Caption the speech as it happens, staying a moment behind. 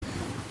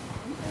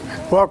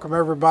Welcome,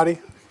 everybody.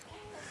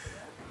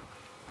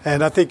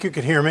 And I think you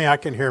can hear me. I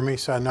can hear me,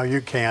 so I know you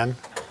can.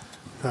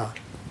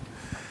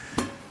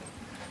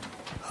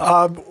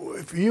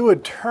 If you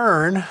would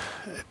turn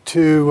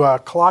to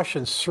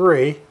Colossians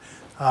 3,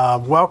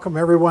 welcome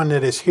everyone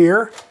that is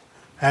here,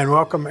 and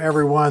welcome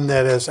everyone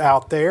that is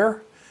out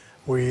there.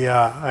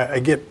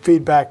 I get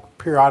feedback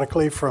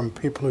periodically from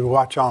people who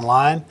watch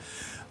online.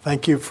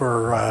 Thank you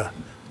for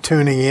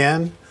tuning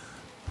in.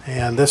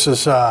 And this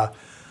is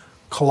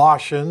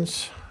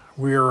Colossians.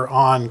 We're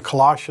on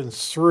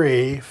Colossians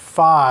 3,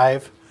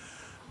 5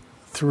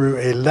 through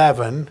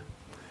 11.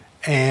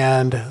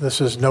 And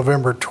this is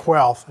November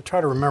 12th. I try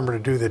to remember to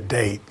do the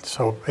date.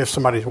 So if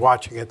somebody's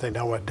watching it, they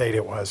know what date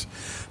it was.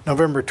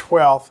 November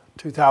 12th,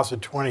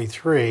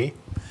 2023.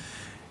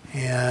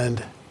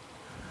 And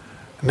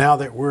now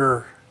that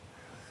we're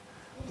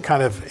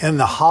kind of in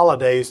the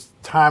holidays,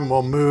 time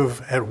will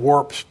move at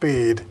warp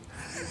speed.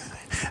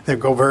 They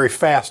go very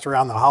fast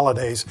around the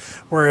holidays,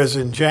 whereas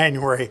in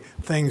January,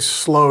 things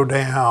slow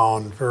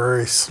down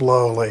very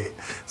slowly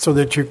so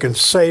that you can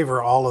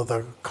savor all of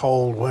the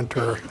cold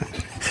winter.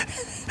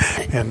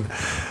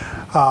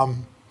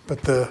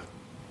 But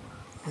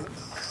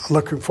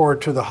looking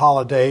forward to the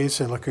holidays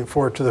and looking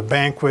forward to the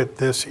banquet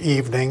this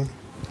evening.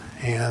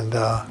 And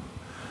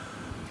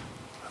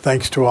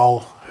thanks to all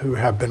who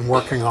have been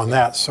working on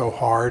that so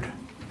hard,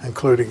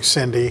 including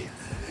Cindy.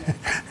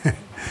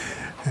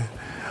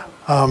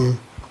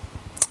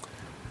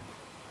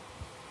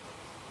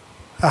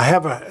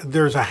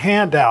 There's a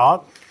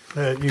handout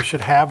that you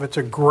should have. It's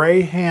a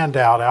gray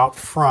handout out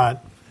front.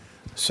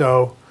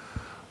 So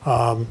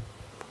I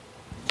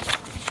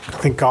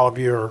think all of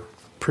you are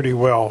pretty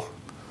well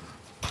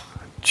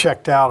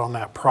checked out on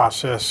that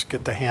process,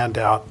 get the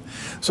handout.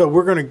 So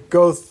we're going to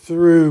go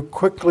through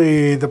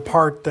quickly the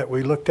part that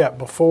we looked at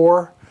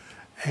before.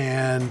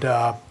 And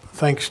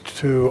thanks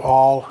to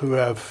all who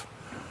have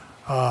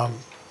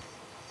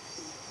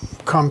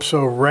come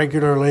so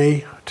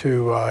regularly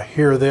to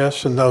hear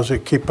this, and those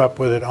that keep up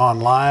with it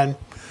online.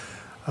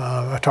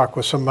 I talked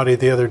with somebody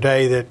the other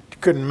day that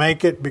couldn't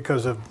make it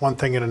because of one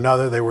thing and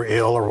another. They were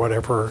ill or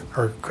whatever,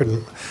 or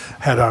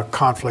had a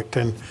conflict,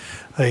 and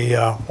they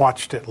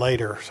watched it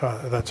later. So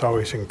that's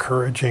always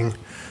encouraging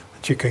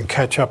that you can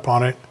catch up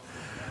on it.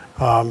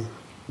 So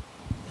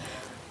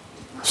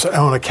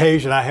on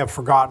occasion, I have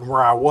forgotten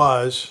where I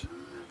was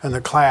in the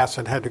class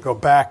and had to go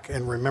back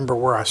and remember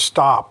where I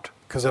stopped,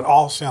 because it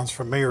all sounds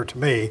familiar to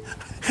me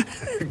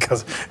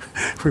because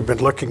we've been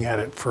looking at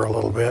it for a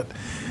little bit.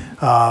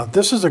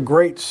 This is a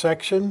great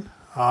section,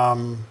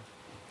 and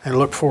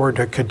look forward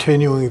to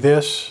continuing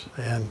this.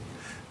 And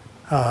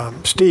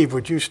Steve,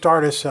 would you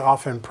start us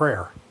off in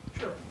prayer?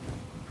 Sure.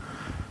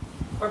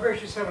 Our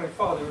gracious Heavenly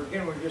Father,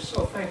 again, we're just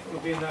so thankful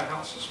to be in that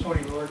house this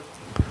morning, Lord.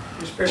 We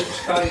just pray for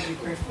Scott as he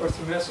brings forth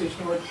the message,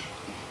 Lord.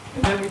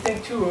 And then we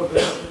think, too, of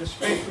the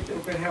banquet that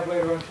we're going to have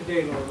later on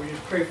today, Lord. We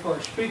just pray for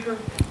our speaker.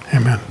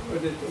 Amen.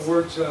 Lord, that the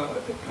words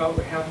that God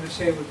would have him to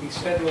say would be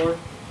said, Lord.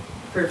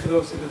 Pray for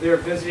those that are there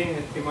visiting,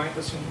 that they might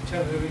listen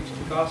attentively to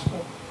the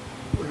gospel.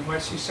 Lord, we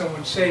might see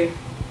someone saved.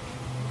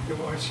 We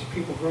might see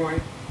people growing.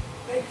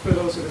 Thank you for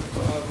those that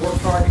have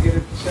worked hard to get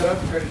it set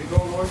up and ready to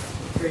go, Lord.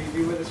 Pray you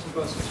be with us and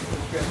bless us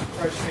in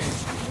Christ's name.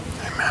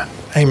 Amen.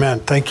 Amen.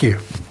 Thank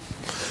you.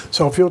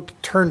 So if you'll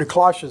turn to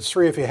Colossians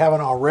 3 if you haven't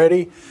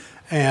already.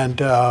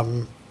 And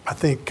I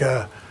think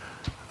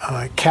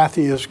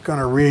Kathy is going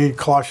to read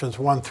Colossians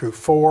 1 through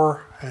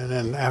 4. And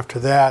then after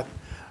that,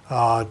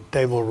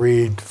 Dave will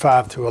read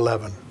 5 through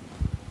 11. If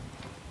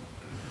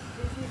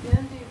you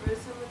then be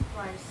risen with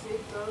Christ,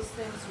 seek those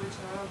things which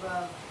are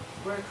above,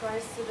 where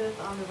Christ sitteth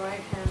on the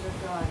right hand of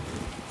God.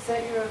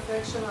 Set your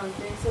affection on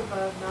things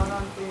above, not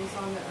on things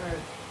on the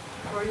earth.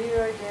 For you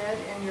are dead,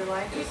 and your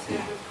life is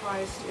hid with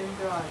Christ in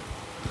God.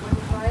 When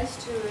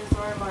Christ, who is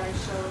our life,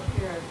 shall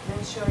appear,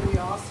 then shall ye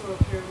also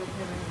appear with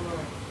him in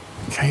glory.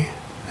 Okay.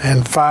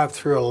 And 5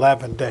 through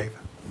 11, Dave.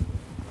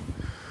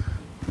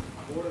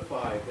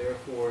 Mortify,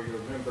 therefore, your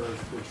members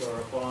which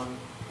are upon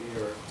the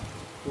earth: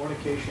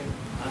 fornication,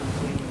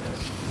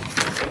 uncleanness,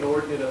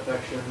 inordinate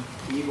affection,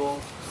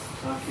 evil,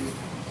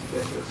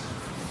 concupiscence,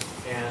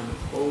 and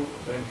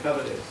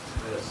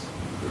covetousness,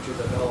 which is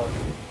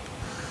idolatry.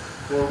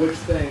 For which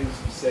things'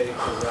 sake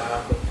the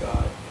wrath of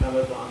God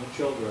cometh on the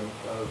children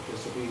of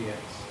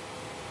disobedience,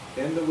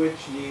 in the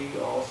which ye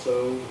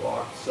also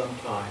walked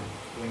sometime,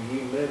 when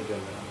ye lived in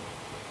them.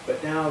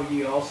 But now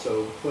ye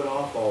also put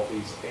off all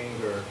these: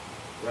 anger,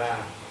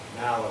 wrath,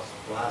 malice,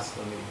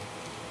 blasphemy,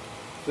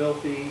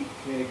 filthy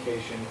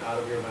communication out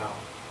of your mouth.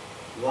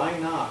 Lie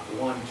not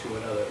one to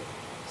another,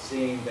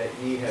 seeing that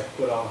ye have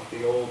put off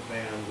the old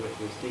man with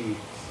his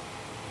deeds,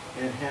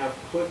 and have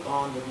put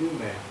on the new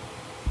man,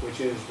 which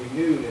is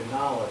renewed in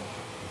knowledge,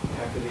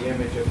 after the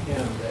image of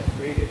him that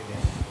created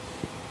him.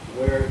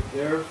 Where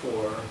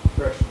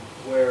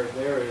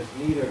there is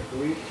neither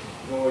Greek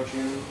nor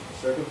Jew,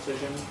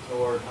 circumcision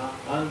nor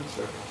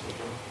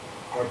uncircumcision,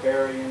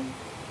 barbarian,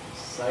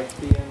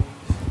 Scythian,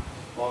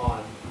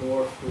 bond,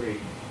 nor free,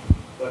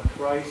 but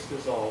Christ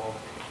is all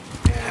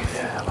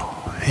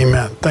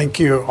Amen. Thank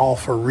you all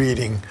for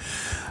reading.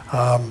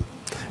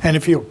 And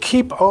if you'll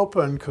keep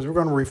open, because we're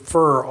going to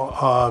refer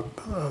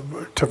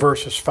to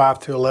verses 5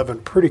 to 11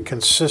 pretty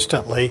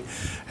consistently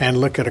and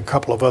look at a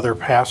couple of other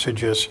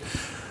passages.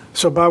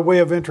 So by way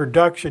of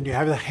introduction, you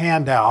have the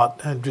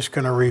handout. I'm just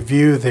going to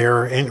review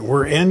there. And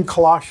we're in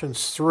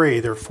Colossians 3.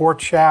 There are 4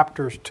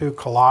 chapters to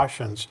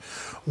Colossians.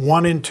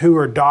 1 and 2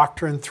 are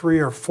doctrine, 3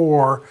 or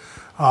 4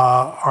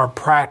 are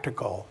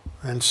practical.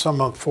 And some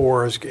of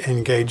 4 is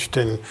engaged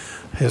in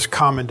his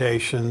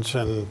commendations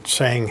and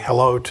saying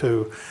hello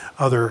to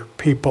other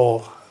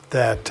people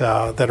that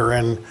are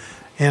in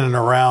and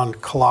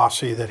around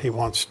Colossae that he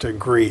wants to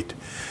greet.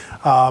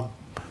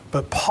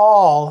 But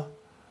Paul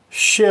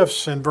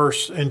shifts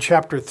in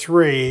chapter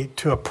 3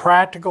 to a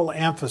practical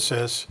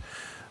emphasis,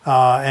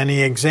 and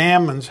he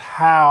examines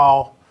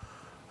how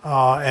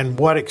and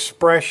what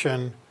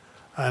expression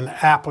and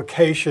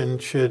application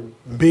should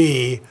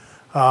be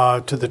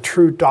to the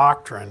true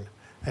doctrine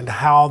and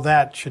how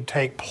that should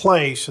take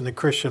place in the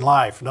Christian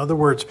life. In other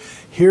words,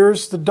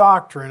 here's the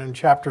doctrine in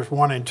chapters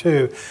 1 and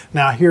 2.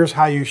 Now here's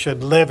how you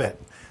should live it.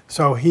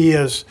 So he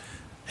is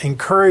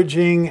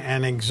encouraging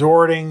and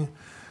exhorting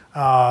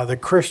the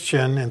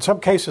Christian, in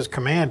some cases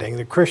commanding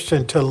the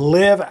Christian, to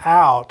live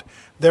out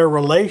their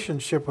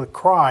relationship with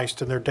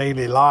Christ in their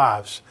daily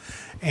lives.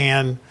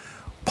 And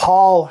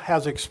Paul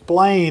has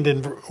explained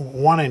in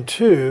 1 and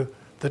 2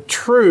 the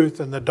truth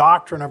and the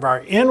doctrine of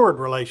our inward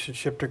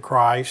relationship to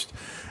Christ.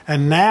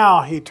 And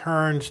now he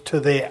turns to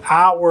the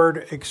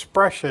outward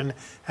expression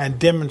and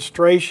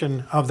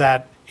demonstration of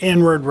that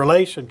inward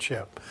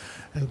relationship.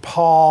 And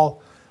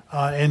Paul,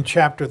 in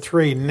chapter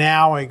 3,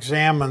 now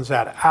examines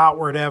that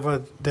outward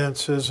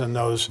evidences and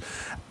those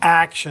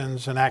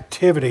actions and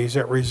activities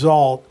that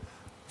result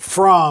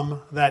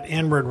from that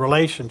inward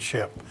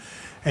relationship.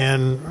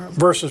 In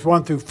verses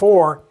 1 through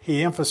 4,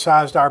 he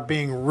emphasized our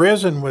being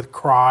risen with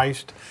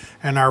Christ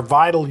and our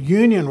vital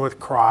union with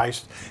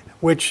Christ,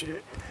 which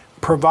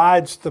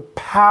provides the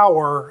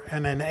power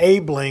and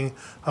enabling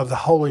of the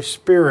Holy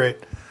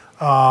Spirit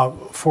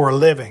for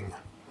living.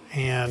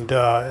 And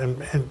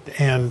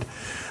the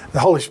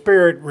Holy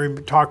Spirit we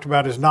talked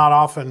about is not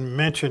often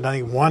mentioned. I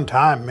think one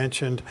time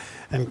mentioned,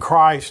 and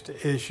Christ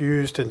is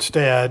used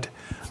instead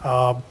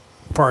for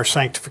our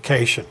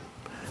sanctification.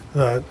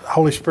 The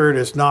Holy Spirit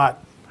is not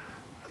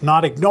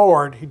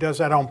ignored. He does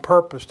that on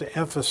purpose to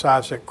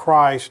emphasize that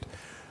Christ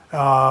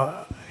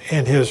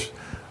in his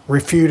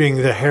refuting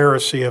the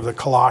heresy of the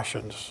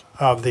Colossians,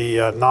 of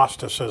the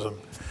Gnosticism,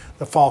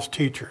 the false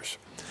teachers.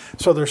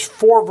 So there's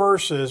 4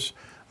 verses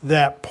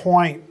that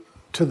point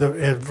to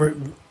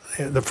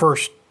the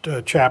first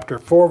chapter.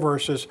 4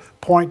 verses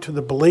point to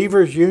the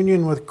believer's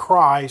union with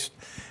Christ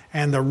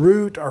and the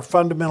root or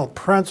fundamental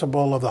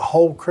principle of the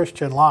whole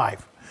Christian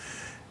life.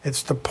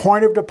 It's the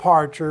point of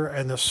departure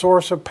and the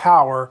source of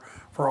power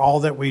for all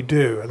that we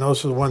do. And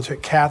those are the ones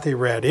that Kathy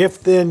read.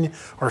 If then,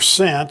 or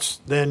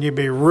since, then you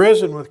be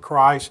risen with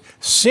Christ,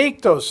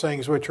 seek those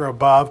things which are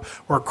above,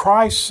 where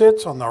Christ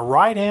sits on the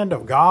right hand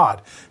of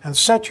God, and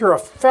set your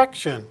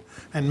affection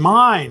and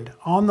mind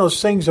on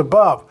those things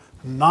above,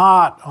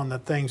 not on the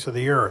things of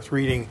the earth.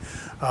 Reading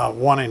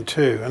 1 and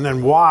 2. And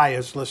then why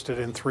is listed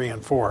in 3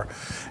 and 4.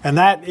 And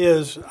that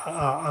is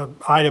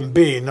item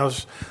B. And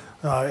those,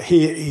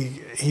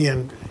 he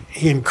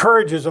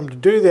encourages them to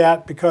do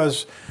that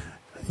because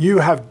you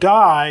have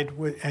died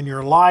and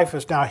your life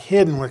is now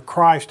hidden with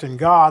Christ in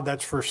God.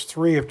 That's verse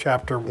 3 of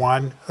chapter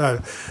 1.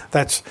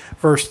 That's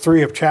verse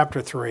 3 of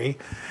chapter 3.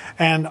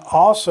 And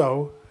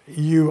also,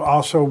 you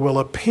also will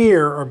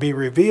appear or be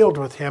revealed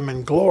with him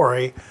in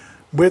glory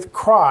with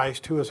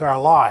Christ, who is our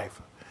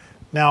life.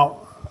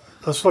 Now,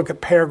 let's look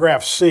at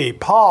paragraph C.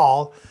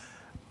 Paul,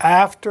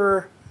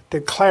 after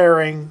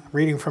declaring,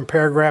 reading from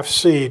paragraph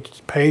C,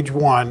 page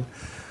 1,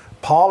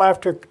 Paul,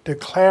 after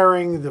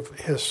declaring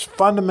his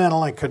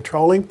fundamental and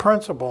controlling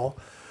principle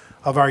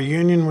of our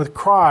union with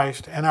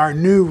Christ and our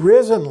new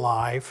risen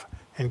life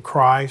in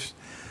Christ,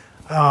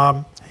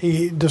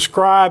 he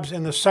describes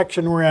in the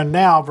section we're in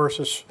now,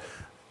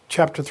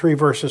 chapter 3,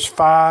 verses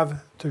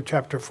 5 through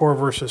chapter 4,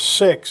 verses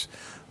 6,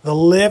 the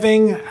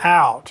living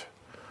out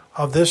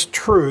of this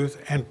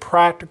truth in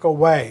practical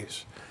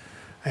ways.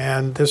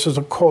 And this is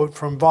a quote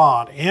from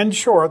Vaughn. In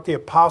short, the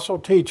apostle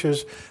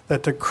teaches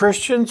that the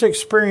Christian's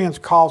experience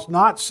calls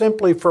not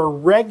simply for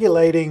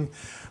regulating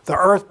the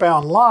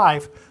earthbound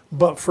life,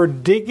 but for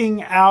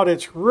digging out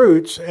its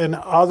roots and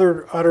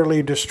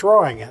utterly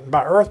destroying it. And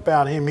by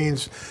earthbound, he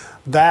means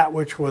that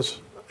which was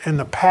in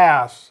the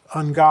past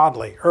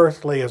ungodly,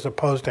 earthly as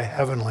opposed to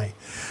heavenly.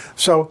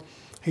 So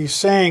he's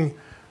saying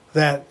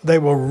that they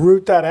will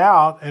root that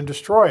out and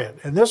destroy it.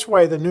 In this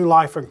way, the new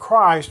life in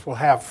Christ will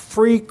have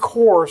free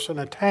course and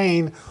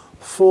attain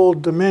full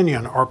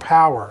dominion or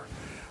power.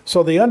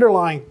 So the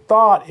underlying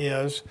thought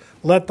is,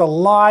 let the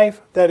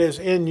life that is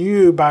in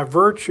you by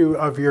virtue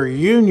of your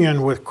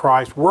union with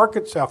Christ work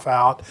itself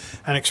out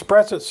and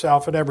express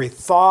itself in every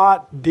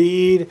thought,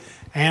 deed,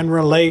 and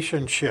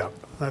relationship.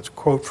 That's a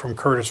quote from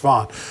Curtis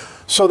Vaughan.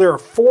 So there are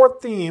 4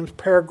 themes,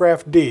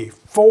 paragraph D,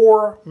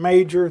 4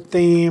 major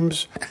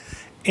themes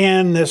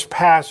in this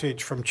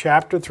passage from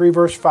chapter 3,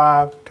 verse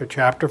 5 to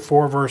chapter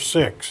 4, verse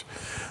 6.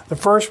 The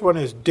first one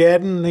is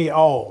deaden the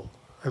old,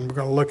 and we're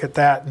going to look at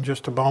that in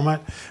just a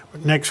moment.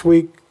 Next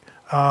week,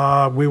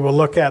 we will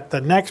look at the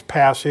next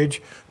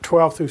passage,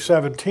 12 through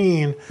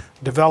 17,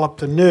 develop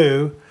the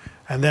new,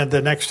 and then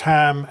the next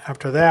time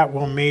after that,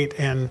 we'll meet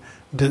and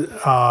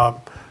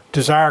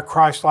desire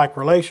Christ-like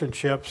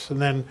relationships,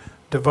 and then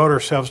devote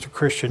ourselves to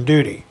Christian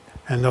duty,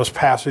 and those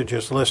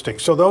passages listing.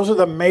 So those are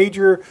the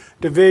major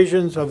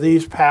divisions of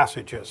these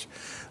passages.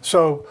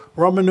 So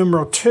Roman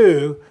numeral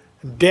 2,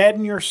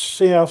 deaden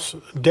yourselves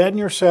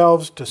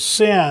to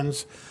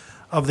sins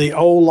of the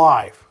old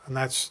life. And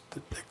that's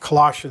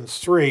Colossians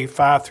 3,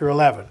 5 through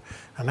 11.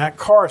 And that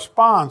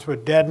corresponds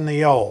with deaden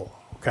the old.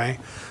 Okay?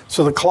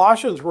 So the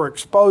Colossians were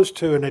exposed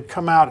to and had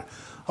come out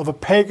of a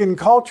pagan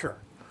culture.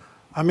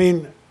 I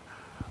mean,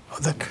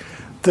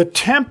 the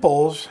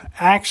temples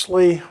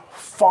actually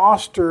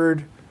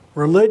fostered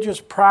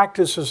religious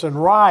practices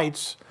and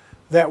rites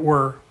that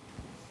were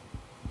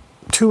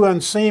too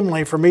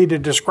unseemly for me to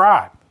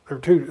describe.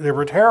 They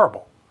were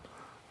terrible.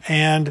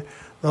 And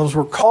those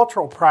were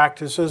cultural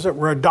practices that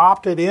were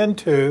adopted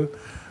into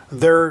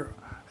their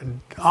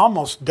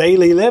almost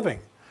daily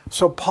living.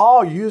 So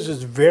Paul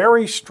uses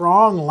very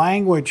strong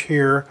language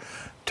here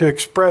to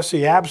express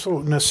the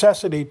absolute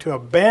necessity to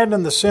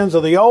abandon the sins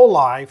of the old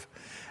life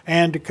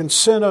and to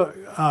consider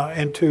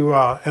and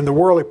the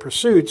worldly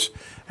pursuits,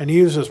 and he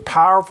uses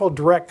powerful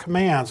direct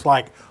commands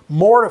like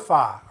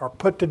mortify or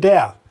put to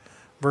death,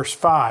 verse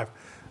 5,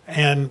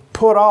 and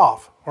put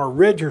off or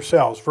rid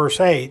yourselves,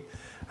 verse 8,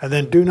 and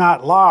then do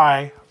not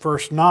lie,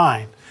 verse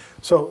 9.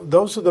 So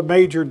those are the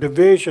major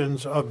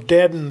divisions of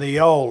deaden the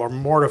old, or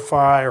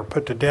mortify or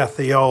put to death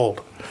the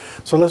old.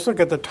 So let's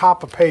look at the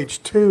top of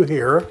page 2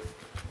 here.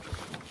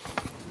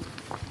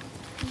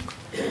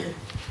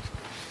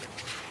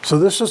 So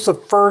this is the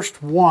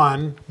first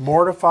one,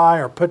 mortify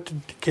or put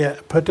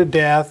to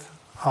death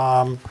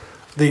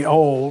the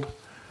old.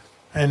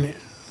 And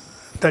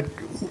that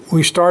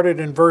we started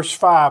in verse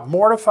 5.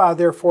 Mortify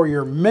therefore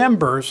your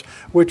members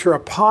which are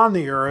upon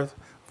the earth,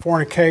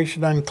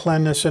 fornication,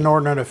 uncleanness,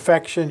 inordinate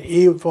affection,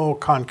 evil,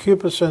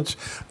 concupiscence,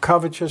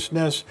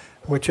 covetousness,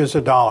 which is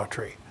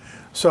idolatry.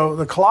 So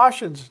the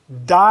Colossians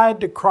died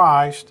to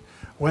Christ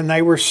when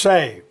they were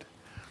saved.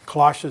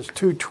 Colossians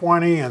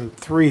 2:20 and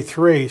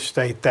 3:3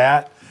 state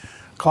that.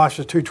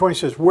 Colossians 2:20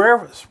 says,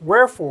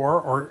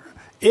 wherefore, or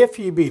if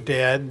ye be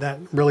dead, that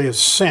really is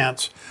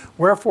since,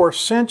 wherefore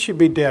since ye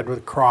be dead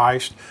with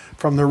Christ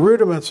from the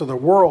rudiments of the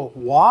world,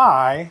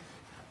 why,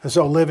 as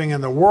though living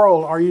in the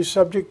world, are you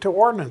subject to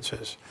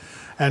ordinances?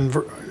 And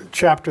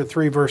chapter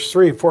 3, verse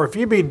 3, for if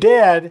ye be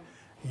dead,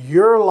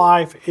 your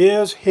life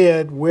is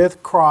hid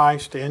with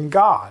Christ in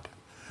God.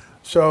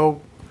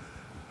 So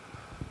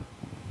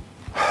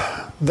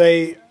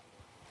they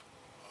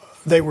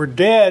were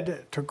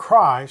dead to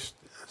Christ.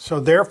 So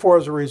therefore,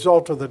 as a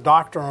result of the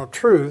doctrinal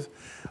truth,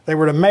 they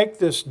were to make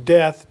this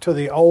death to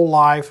the old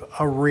life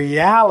a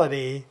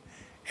reality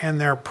in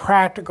their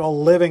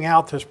practical living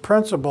out this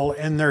principle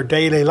in their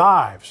daily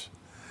lives.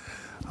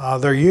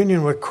 Their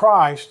union with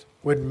Christ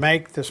would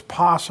make this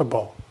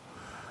possible.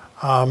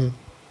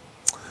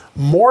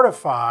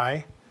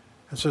 Mortify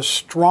is a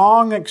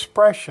strong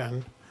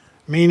expression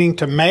meaning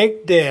to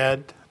make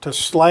dead, to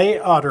slay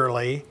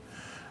utterly,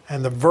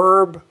 and the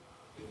verb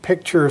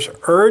pictures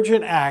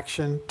urgent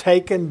action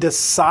taken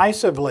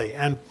decisively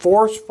and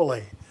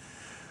forcefully.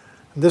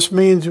 This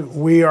means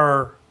we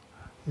are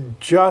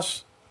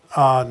just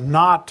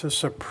not to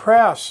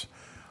suppress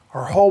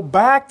or hold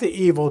back the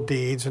evil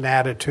deeds and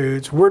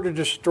attitudes. We're to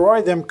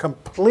destroy them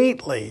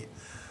completely,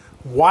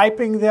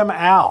 wiping them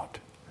out.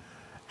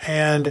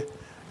 And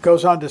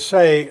goes on to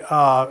say,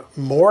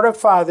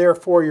 mortify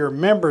therefore your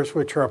members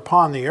which are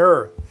upon the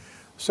earth.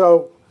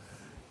 So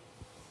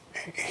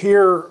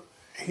here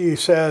he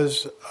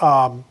says,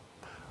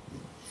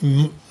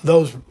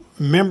 those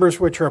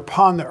members which are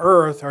upon the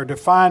earth are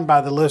defined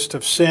by the list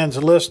of sins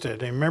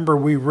listed. And remember,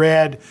 we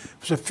read, it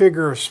was a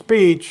figure of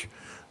speech,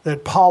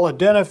 that Paul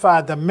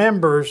identified the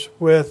members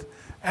with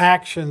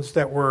actions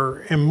that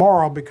were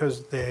immoral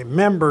because the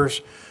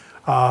members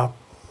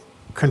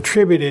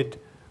contributed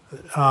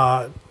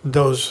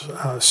those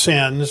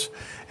sins,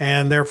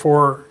 and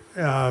therefore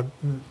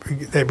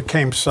they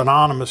became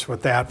synonymous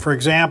with that. For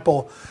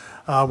example,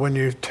 when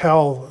you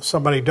tell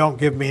somebody, don't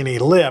give me any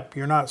lip,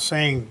 you're not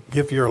saying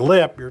give your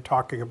lip, you're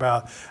talking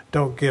about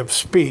don't give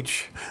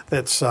speech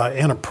that's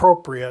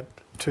inappropriate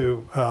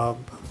to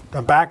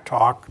a back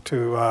talk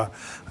to,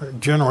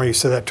 generally you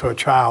say that to a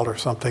child or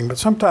something, but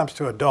sometimes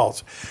to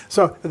adults.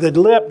 So the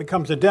lip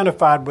becomes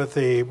identified with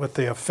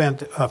the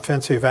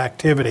offensive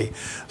activity.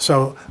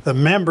 So the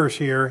members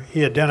here,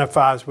 he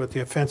identifies with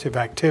the offensive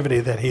activity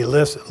that he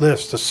lists,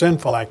 the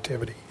sinful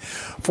activity.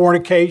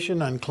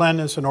 Fornication,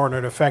 uncleanness,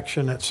 inordinate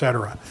affection,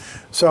 etc.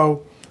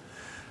 So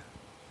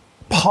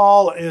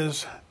Paul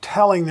is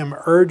telling them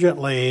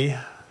urgently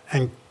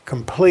and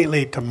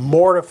completely to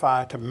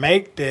mortify, to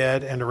make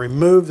dead, and to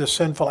remove the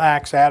sinful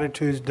acts,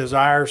 attitudes,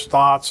 desires,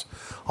 thoughts,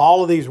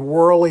 all of these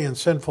worldly and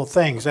sinful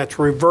things. That's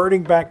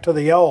reverting back to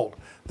the old.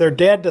 They're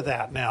dead to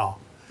that now,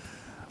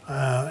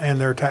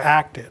 and they're to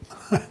act it.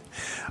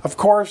 Of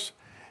course,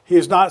 he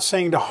is not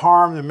saying to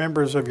harm the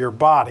members of your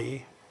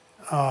body.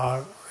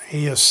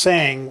 He is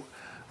saying,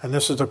 and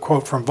this is a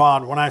quote from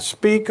Vaughn, when I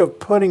speak of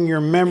putting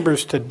your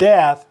members to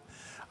death,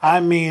 I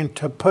mean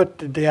to put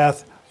to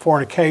death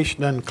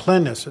fornication,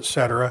 uncleanness,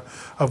 etc.,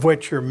 of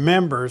which your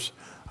members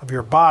of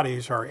your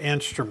bodies are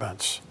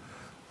instruments.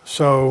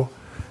 So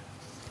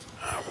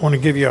I want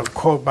to give you a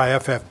quote by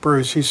F.F.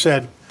 Bruce. He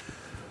said,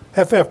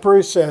 F.F.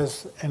 Bruce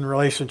says in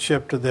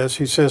relationship to this,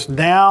 he says,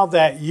 now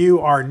that you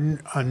are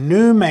a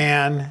new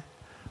man,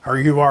 or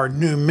you are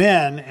new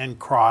men in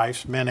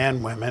Christ, men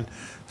and women,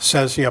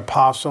 says the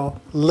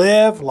apostle,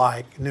 live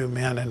like new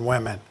men and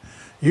women.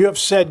 You have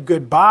said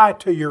goodbye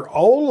to your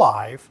old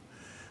life,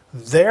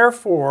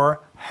 therefore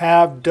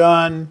have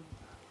done,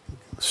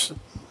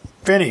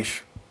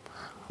 finish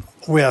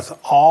with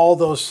all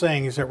those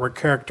things that were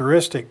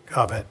characteristic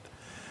of it.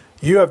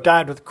 You have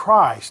died with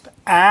Christ.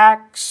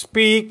 Act,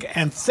 speak,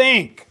 and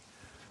think,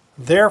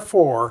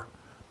 therefore,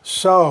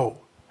 so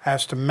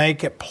as to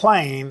make it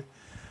plain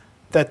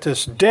that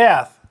this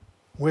death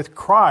with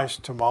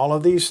Christ of all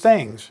of these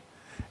things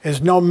is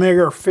no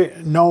mere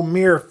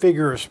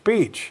figure of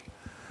speech,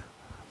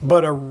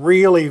 but a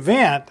real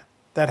event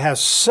that has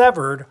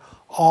severed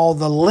all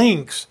the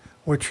links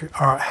which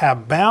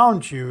have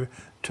bound you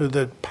to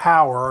the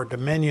power or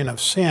dominion of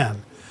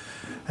sin.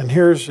 And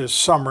here's his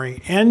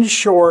summary. In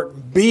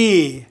short,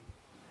 be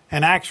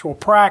in actual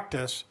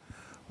practice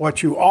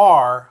what you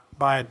are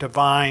by a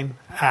divine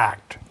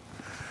act.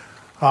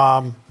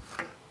 So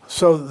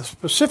the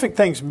specific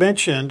things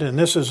mentioned, and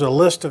this is a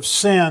list of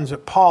sins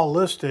that Paul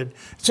listed.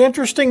 It's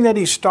interesting that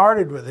he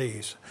started with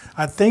these.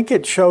 I think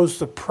it shows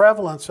the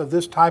prevalence of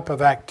this type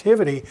of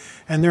activity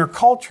in their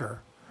culture.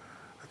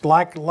 A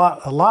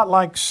lot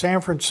like San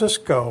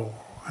Francisco,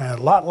 a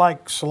lot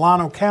like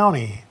Solano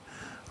County,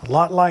 a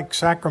lot like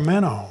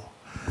Sacramento.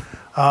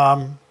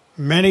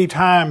 Many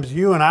times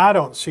you and I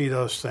don't see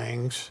those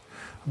things,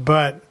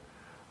 but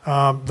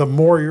the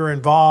more you're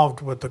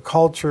involved with the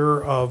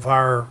culture of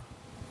our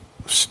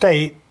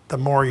state, the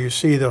more you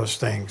see those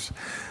things.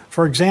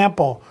 For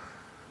example,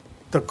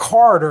 the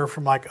corridor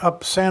from like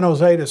up San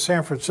Jose to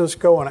San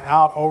Francisco and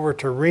out over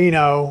to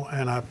Reno,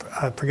 and I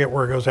forget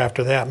where it goes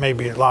after that,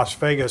 maybe Las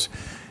Vegas,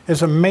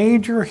 is a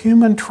major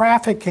human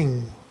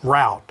trafficking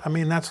route. I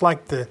mean, that's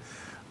like the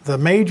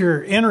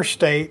major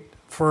interstate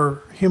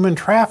for human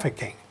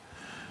trafficking.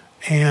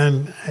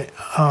 And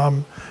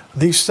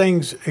these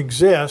things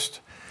exist.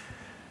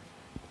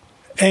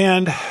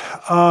 And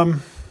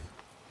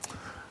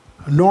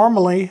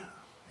normally,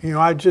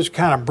 I just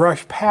kind of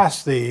brush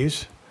past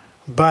these,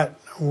 but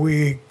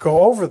we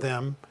go over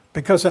them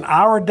because in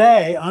our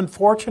day,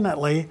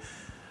 unfortunately,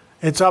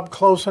 it's up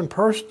close and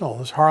personal.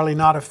 It's hardly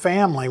not a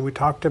family. We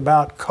talked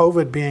about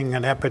COVID being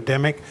an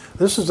epidemic.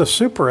 This is a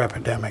super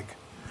epidemic.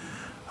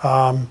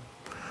 So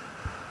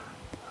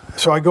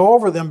I go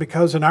over them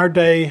because in our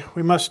day,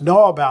 we must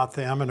know about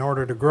them in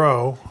order to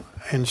grow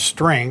in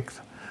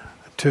strength,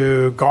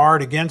 to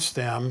guard against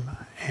them,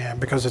 and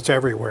because it's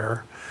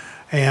everywhere.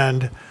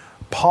 And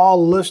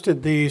Paul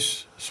listed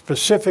these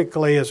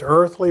specifically as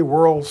earthly,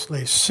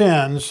 worldly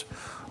sins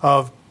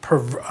of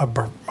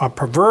a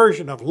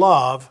perversion of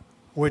love,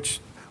 which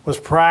was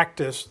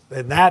practiced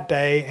in that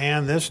day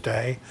and this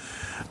day,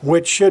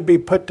 which should be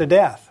put to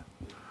death.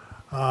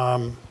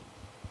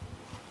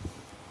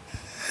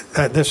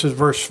 This is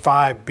verse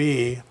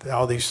 5b.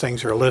 All these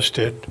things are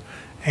listed.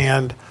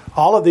 And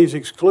all of these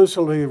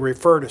exclusively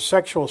refer to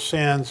sexual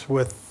sins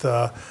with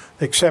the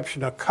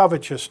exception of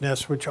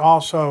covetousness, which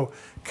also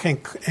can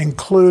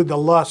include the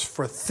lust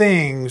for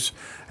things,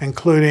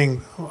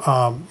 including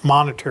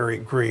monetary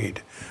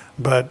greed.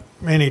 But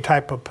any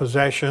type of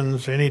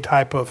possessions, any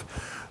type of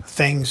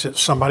things that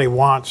somebody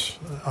wants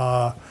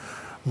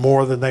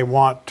more than they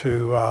want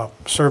to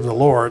serve the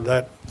Lord,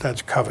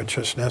 that's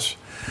covetousness.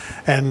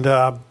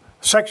 And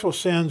sexual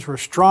sins were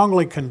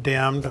strongly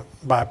condemned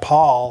by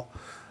Paul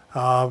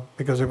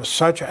because it was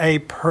such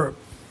a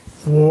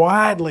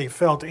widely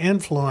felt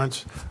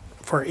influence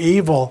for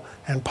evil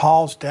in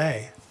Paul's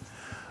day.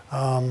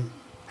 And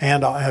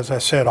as I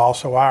said,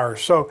 also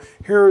ours. So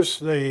here's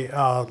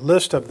the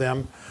list of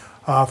them.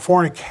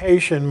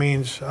 Fornication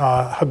means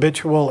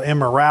habitual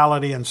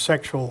immorality and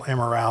sexual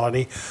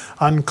immorality.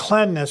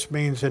 Uncleanness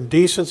means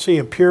indecency,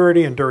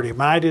 impurity, and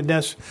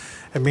dirty-mindedness.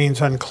 It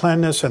means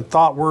uncleanness in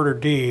thought, word, or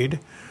deed.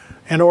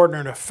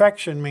 Inordinate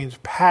affection means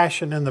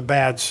passion in the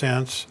bad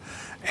sense,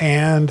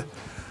 and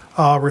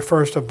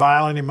refers to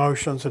violent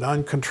emotions and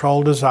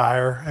uncontrolled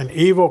desire. And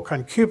evil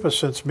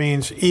concupiscence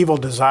means evil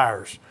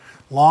desires.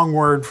 Long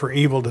word for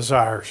evil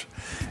desires.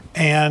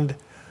 And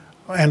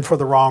for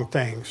the wrong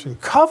things. And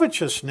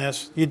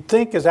covetousness, you'd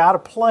think, is out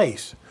of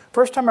place.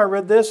 First time I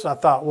read this, I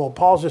thought, well,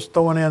 Paul's just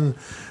throwing in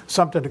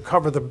something to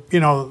cover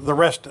the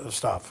rest of the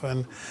stuff.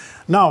 And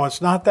no,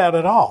 it's not that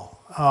at all.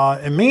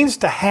 it means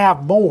to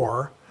have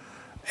more,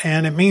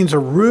 and it means a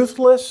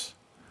ruthless,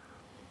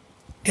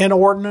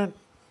 inordinate,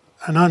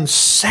 an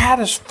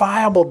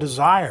unsatisfiable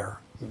desire,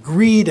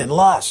 greed and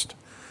lust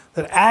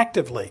that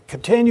actively,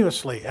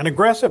 continuously, and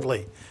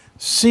aggressively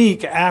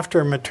seek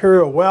after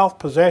material wealth,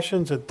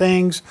 possessions, and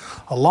things,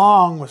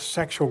 along with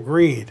sexual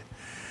greed.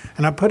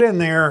 And I put in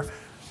there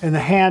in the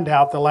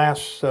handout the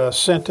last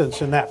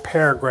sentence in that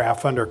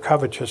paragraph under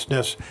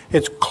covetousness.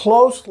 It's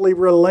closely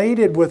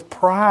related with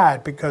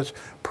pride, because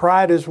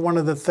pride is one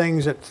of the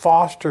things that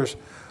fosters,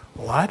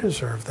 well, I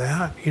deserve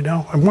that, you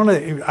know. And one of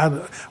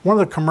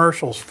the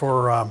commercials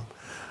for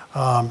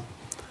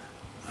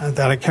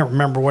that I can't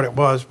remember what it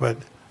was, but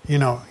you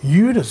know,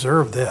 you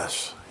deserve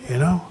this, you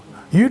know.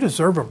 You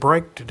deserve a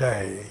break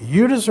today.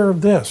 You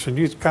deserve this. And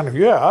you kind of,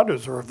 yeah, I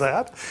deserve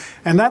that.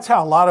 And that's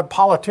how a lot of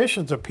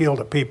politicians appeal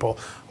to people.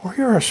 Well,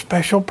 you're a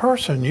special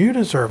person. You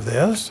deserve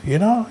this, you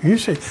know.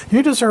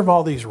 You deserve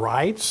all these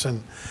rights.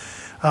 And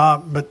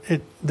but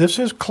this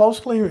is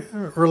closely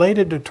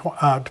related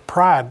to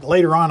pride.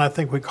 Later on, I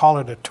think we call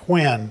it a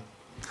twin.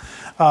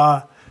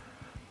 Now,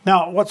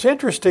 what's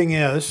interesting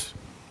is,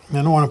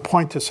 and I want to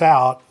point this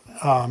out,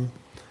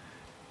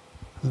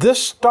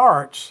 this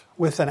starts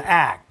with an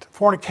act.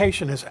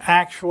 Fornication is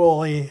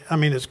actually,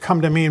 it's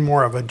come to mean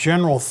more of a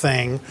general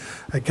thing.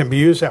 It can be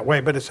used that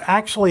way, but it's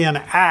actually an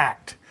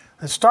act.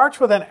 It starts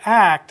with an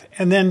act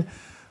and then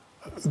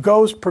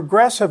goes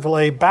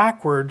progressively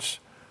backwards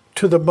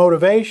to the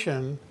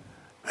motivation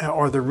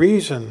or the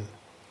reason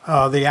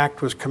the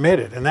act was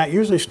committed. And that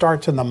usually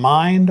starts in the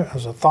mind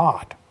as a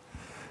thought.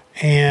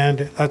 And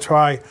that's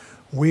why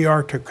we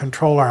are to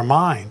control our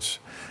minds.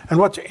 And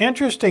what's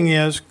interesting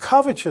is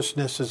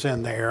covetousness is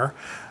in there,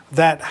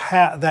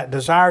 that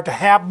desire to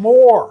have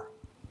more,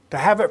 to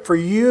have it for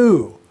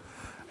you.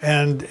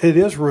 And it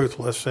is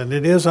ruthless and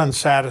it is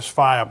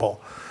unsatisfiable.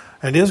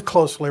 It is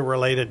closely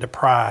related to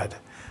pride.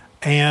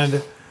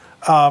 And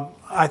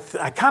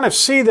I kind of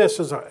see this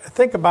as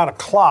think about a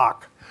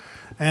clock,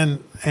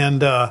 and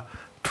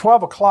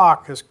 12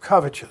 o'clock is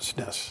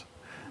covetousness.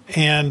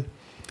 And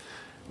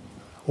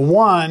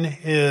 1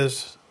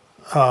 is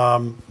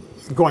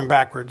going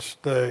backwards,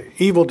 the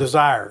evil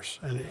desires,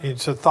 and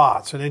it's the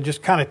thoughts, and it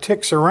just kind of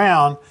ticks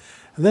around,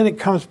 and then it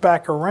comes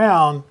back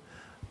around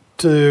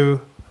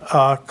to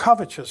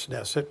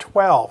covetousness at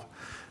 12.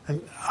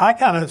 And I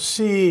kind of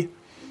see,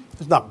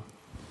 it's not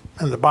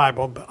in the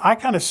Bible, but I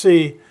kind of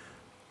see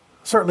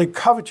certainly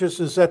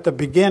covetousness at the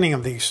beginning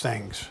of these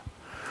things.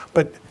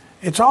 But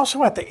it's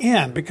also at the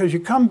end, because you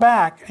come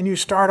back and you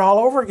start all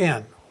over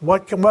again.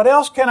 What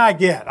else can I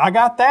get? I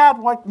got that.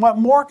 What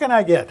more can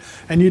I get?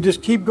 And you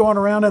just keep going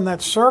around in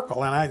that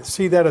circle. And I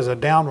see that as a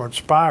downward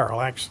spiral,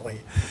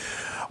 actually.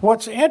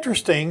 What's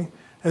interesting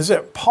is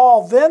that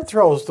Paul then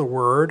throws the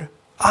word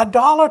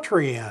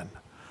idolatry in.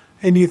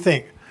 And you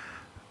think,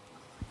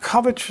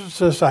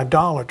 covetousness,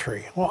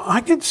 idolatry. Well,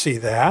 I can see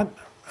that.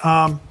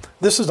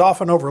 This is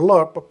often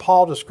overlooked, but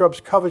Paul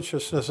describes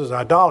covetousness as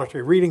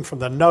idolatry, reading from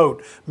the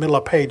note, middle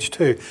of page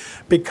 2,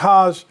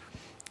 because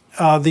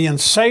the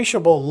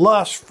insatiable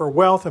lust for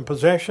wealth and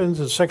possessions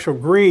and sexual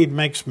greed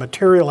makes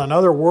material and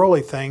other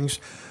worldly things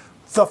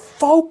the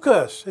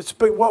focus. It's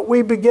what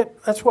we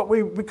that's what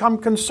we become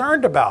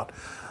concerned about.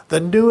 The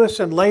newest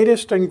and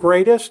latest and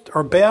greatest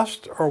or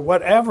best or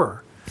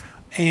whatever.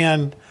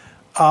 And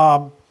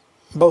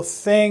both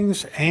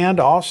things and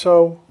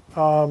also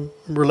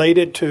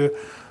related to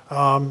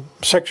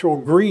sexual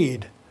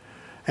greed.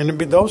 And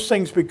those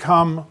things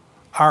become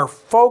our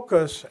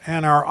focus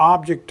and our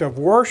object of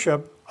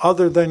worship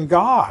other than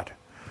God.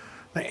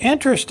 Now,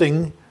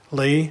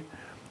 interestingly,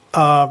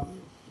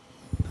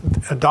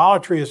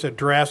 idolatry is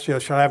addressed, you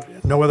shall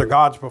have no other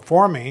gods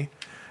before me,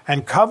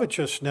 and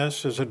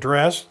covetousness is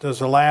addressed as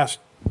the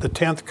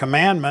 10th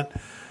commandment.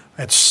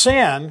 It's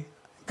sin.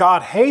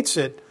 God hates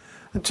it.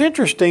 It's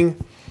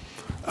interesting.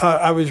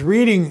 I was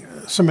reading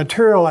some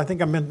material, I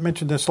think I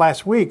mentioned this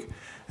last week,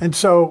 and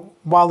so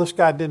while this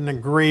guy didn't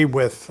agree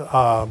with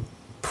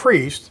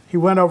priests, he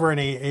went over and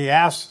he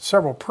asked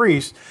several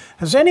priests,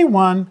 has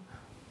anyone,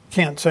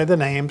 can't say the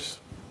names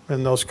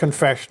in those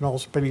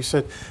confessionals, but he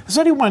said, has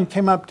anyone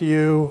came up to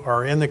you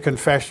or in the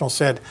confessional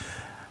said,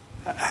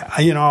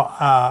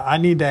 I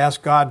need to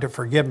ask God to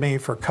forgive me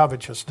for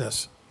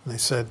covetousness? And they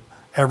said,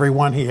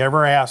 everyone he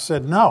ever asked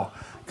said no.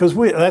 Because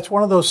that's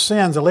one of those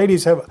sins. The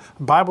ladies have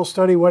a Bible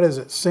study, what is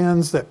it?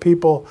 Sins that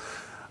people...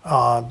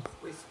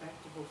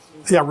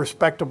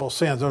 respectable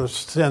sins. Those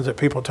sins that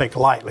people take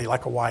lightly,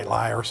 like a white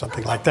lie or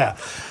something like that.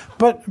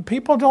 But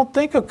people don't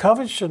think of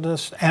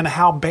covetousness and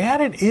how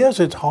bad it is.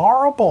 It's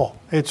horrible.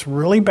 It's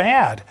really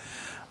bad.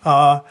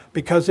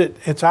 Because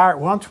it's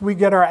once we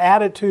get our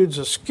attitudes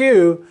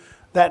askew,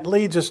 that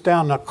leads us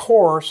down a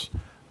course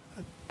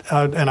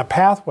and a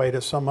pathway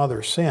to some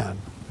other sin.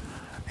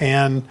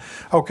 And,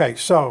 okay,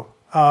 so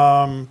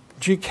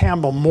G.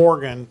 Campbell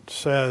Morgan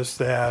says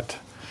that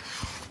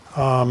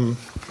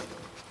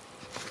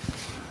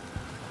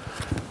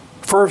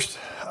first,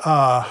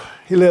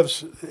 he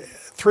lives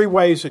 3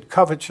 ways that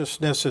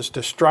covetousness is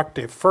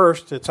destructive.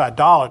 First, it's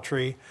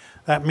idolatry.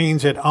 That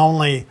means it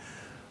only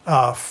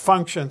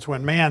functions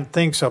when man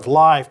thinks of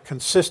life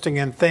consisting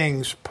in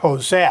things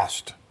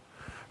possessed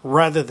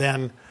rather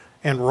than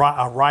in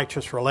a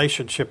righteous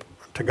relationship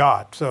to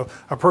God. So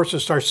a person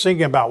starts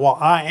thinking about, well,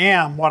 I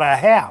am what I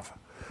have.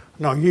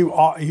 No, you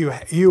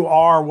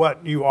are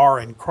what you are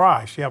in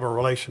Christ. You have a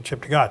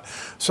relationship to God.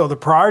 So the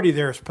priority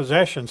there is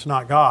possessions,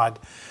 not God.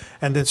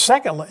 And then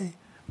secondly,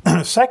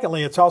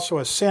 it's also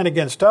a sin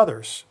against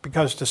others,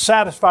 because to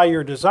satisfy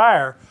your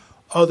desire,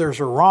 others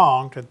are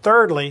wronged. And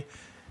thirdly,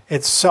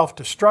 it's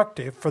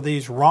self-destructive, for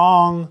these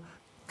wrong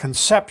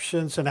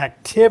conceptions and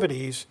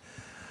activities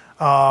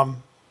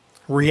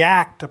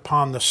react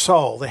upon the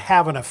soul. They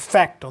have an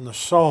effect on the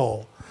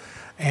soul,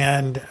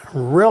 and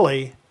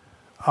really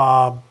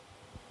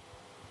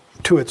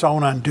to its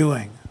own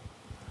undoing,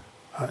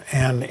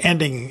 and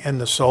ending in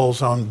the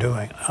soul's own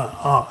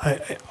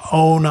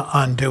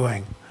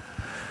undoing.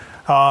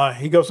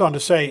 He goes on to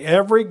say,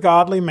 every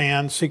godly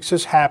man seeks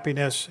his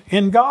happiness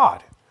in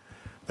God.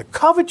 The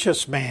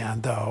covetous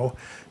man, though,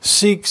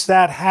 seeks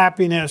that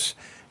happiness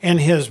in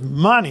his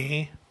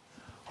money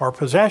or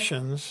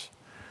possessions,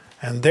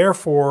 and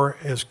therefore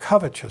is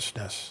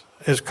covetous,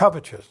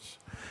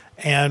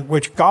 and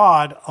which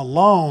God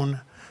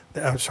alone,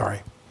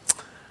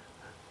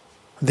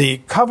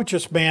 the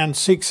covetous man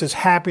seeks his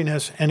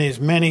happiness in his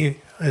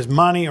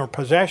money or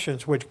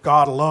possessions, which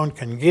God alone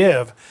can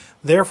give.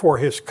 Therefore,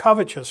 his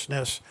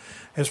covetousness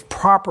is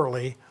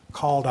properly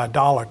called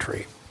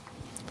idolatry.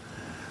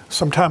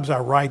 Sometimes I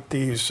write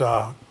these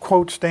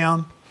quotes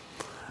down,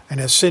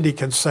 and as Cindy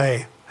can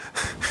say,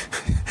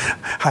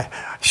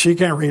 she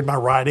can't read my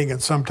writing,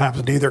 and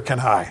sometimes neither can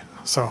I.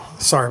 So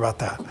sorry about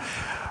that.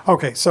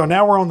 Okay, so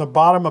now we're on the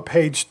bottom of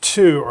page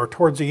 2, or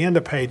towards the end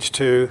of page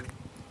 2.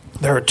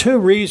 There are 2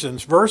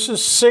 reasons.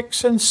 Verses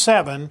 6 and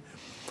 7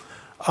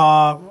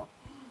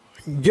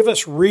 give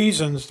us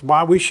reasons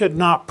why we should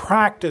not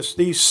practice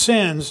these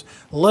sins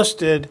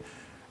listed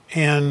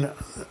in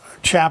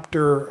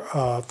chapter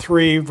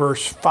 3,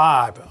 verse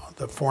 5,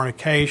 the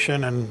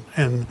fornication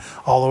and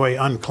all the way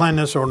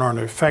uncleanness or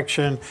inordinate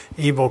affection,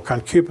 evil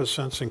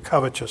concupiscence, and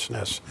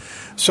covetousness.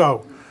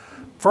 So,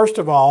 first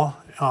of all,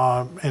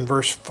 in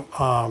verse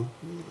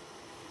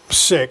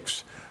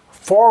 6,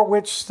 for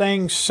which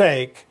things'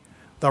 sake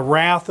the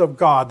wrath of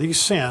God, these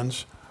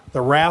sins,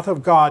 the wrath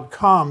of God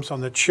comes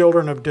on the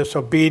children of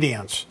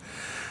disobedience.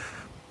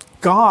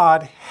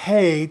 God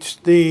hates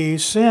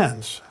these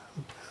sins.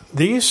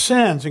 These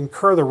sins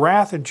incur the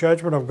wrath and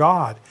judgment of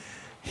God.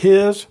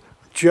 His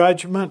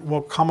judgment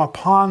will come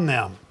upon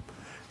them.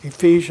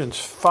 Ephesians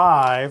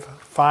 5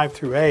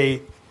 through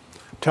 8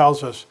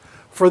 tells us,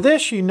 for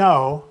this ye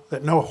know,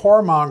 that no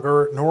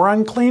whoremonger, nor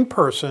unclean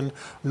person,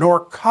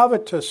 nor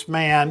covetous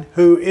man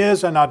who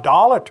is an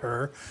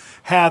idolater,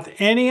 hath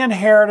any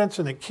inheritance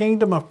in the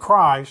kingdom of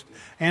Christ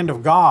and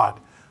of God.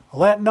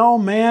 Let no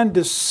man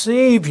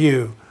deceive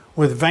you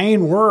with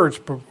vain words,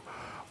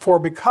 for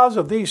because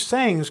of these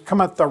things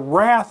cometh the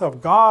wrath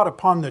of God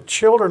upon the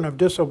children of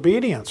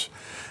disobedience.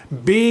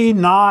 Be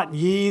not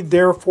ye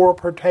therefore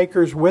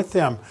partakers with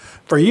them,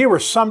 for ye were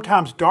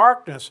sometimes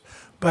darkness,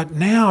 but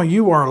now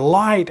you are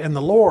light in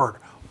the Lord.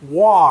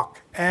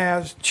 Walk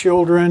as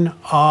children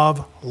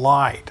of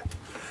light.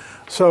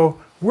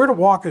 So we're to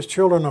walk as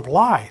children of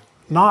light,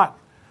 not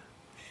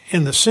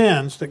in the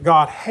sins that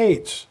God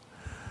hates.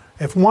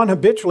 If one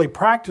habitually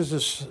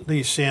practices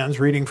these sins,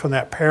 reading from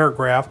that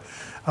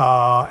paragraph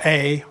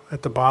A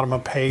at the bottom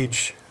of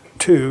page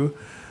 2,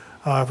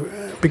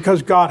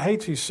 because God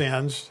hates these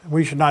sins,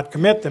 we should not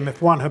commit them.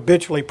 If one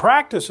habitually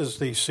practices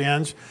these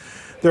sins,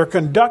 they're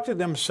conducting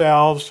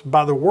themselves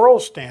by the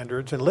world's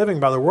standards and living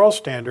by the world's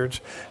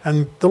standards.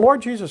 And the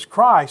Lord Jesus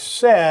Christ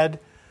said,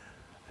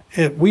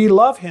 if we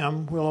love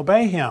Him, we'll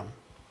obey Him.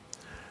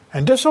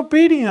 And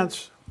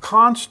disobedience,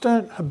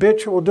 constant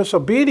habitual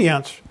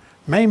disobedience,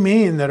 may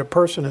mean that a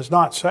person is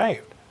not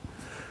saved.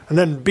 And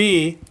then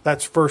B,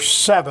 that's verse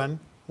 7,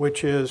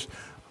 which is,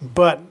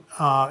 but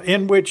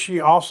in which ye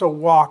also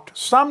walked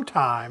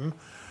sometime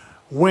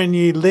when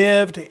ye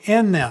lived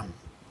in them.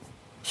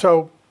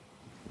 So,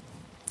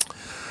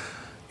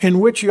 in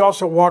which ye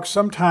also walked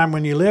sometime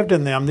when ye lived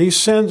in them. These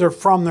sins are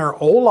from their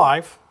old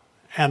life,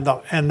 and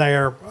they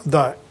are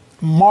the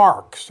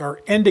marks or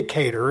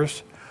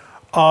indicators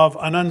of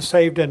an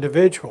unsaved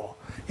individual.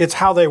 It's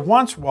how they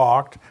once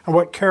walked and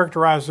what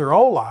characterized their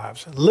old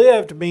lives.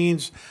 Lived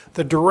means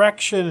the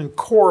direction and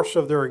course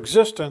of their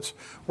existence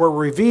were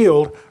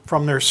revealed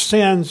from their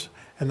sins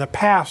in the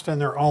past and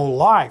their own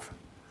life.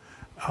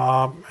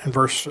 In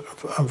verse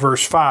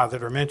 5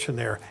 that are mentioned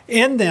there.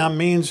 In them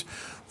means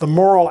the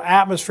moral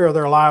atmosphere of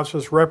their lives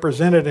was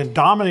represented and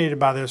dominated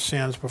by their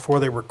sins before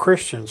they were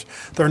Christians.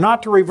 They're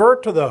not to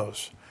revert to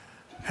those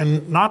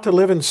and not to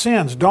live in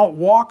sins. Don't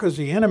walk as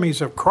the enemies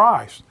of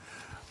Christ.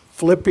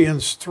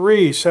 Philippians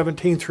 3,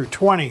 17 through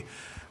 20.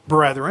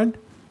 Brethren,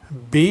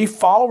 be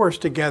followers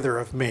together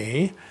of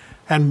me,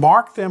 and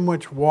mark them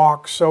which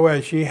walk so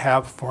as ye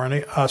have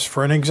us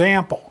for an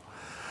example.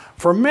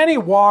 For many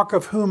walk,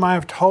 of whom I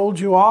have told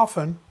you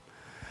often,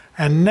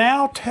 and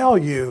now tell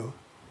you,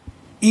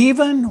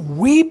 even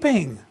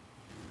weeping,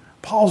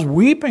 Paul's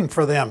weeping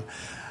for them,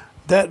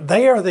 that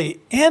they are the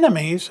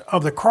enemies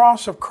of the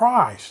cross of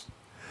Christ.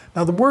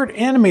 Now the word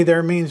enemy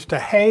there means to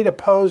hate,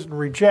 oppose, and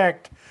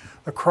reject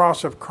the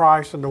cross of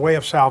Christ and the way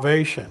of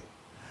salvation.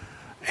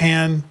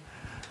 And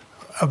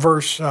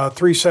verse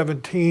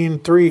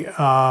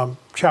 3:17,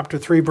 chapter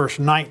 3, verse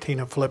 19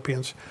 of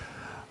Philippians.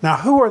 Now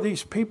who are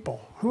these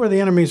people? Who are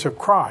the enemies of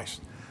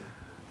Christ?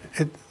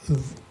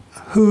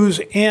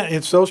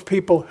 It's those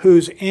people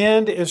whose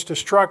end is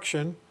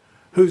destruction,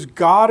 whose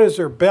God is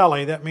their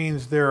belly, that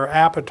means their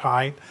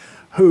appetite,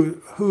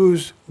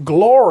 whose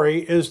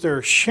glory is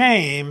their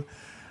shame,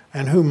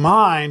 and who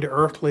mind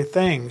earthly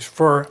things.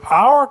 For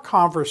our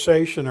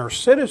conversation or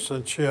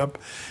citizenship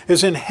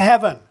is in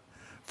heaven,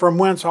 from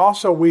whence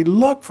also we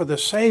look for the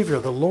Savior,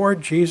 the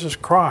Lord Jesus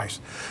Christ.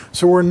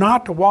 So we're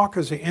not to walk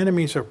as the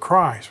enemies of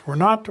Christ. We're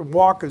not to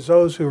walk as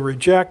those who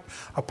reject,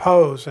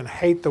 oppose, and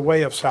hate the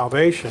way of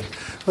salvation.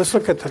 Let's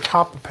look at the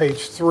top of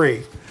page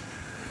 3.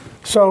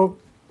 So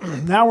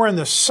now we're in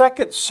the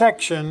second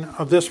section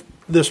of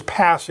this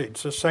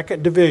passage, the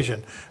second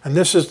division. And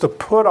this is the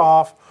put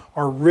off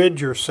or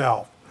rid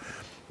yourself.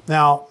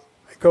 Now,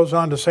 it goes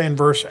on to say in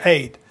verse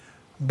 8,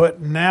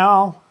 but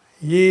now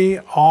ye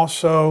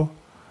also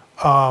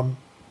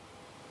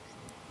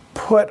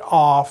put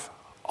off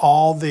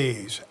all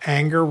these: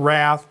 anger,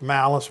 wrath,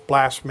 malice,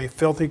 blasphemy,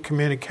 filthy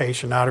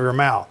communication out of your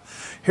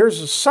mouth.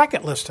 Here's the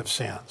second list of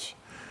sins.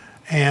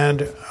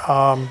 And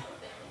I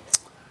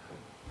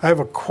have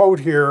a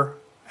quote here.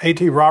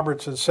 A.T.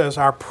 Robertson says,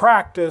 our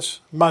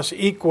practice must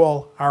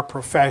equal our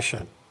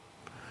profession.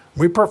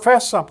 We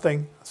profess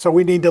something, so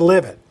we need to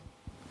live it.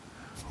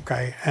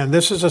 Okay, and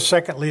this is a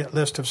second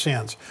list of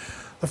sins.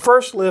 The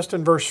first list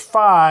in verse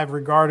 5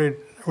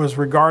 was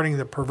regarding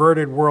the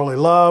perverted worldly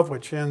love,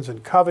 which ends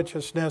in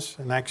covetousness,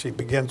 and actually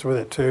begins with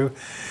it too.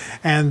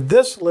 And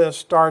this list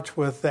starts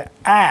with the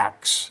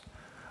acts.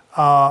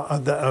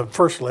 The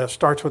first list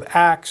starts with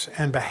acts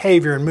and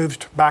behavior and moves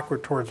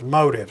backward towards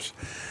motives.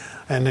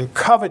 And then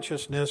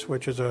covetousness,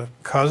 which is a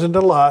cousin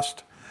to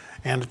lust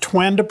and a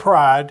twin to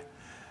pride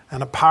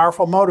and a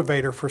powerful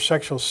motivator for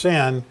sexual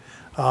sin.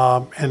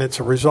 And it's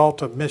a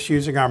result of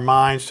misusing our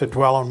minds to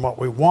dwell on what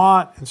we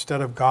want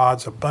instead of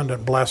God's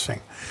abundant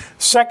blessing.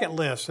 Second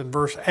list in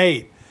verse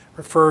 8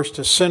 refers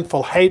to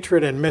sinful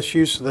hatred and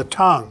misuse of the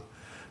tongue,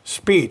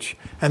 speech.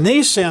 And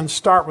these sins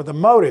start with the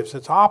motives,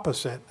 its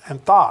opposite,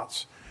 and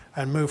thoughts,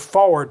 and move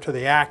forward to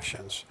the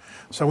actions.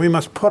 So we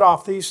must put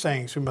off these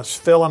things. We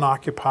must fill and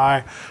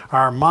occupy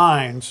our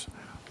minds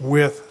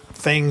with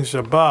things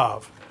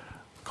above.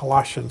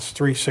 Colossians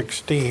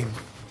 3:16.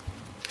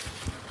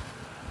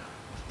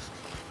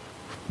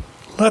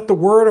 Let the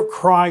word of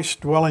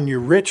Christ dwell in you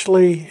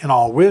richly in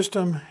all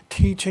wisdom,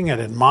 teaching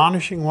and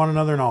admonishing one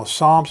another in all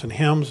psalms and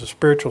hymns and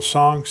spiritual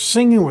songs,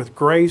 singing with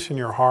grace in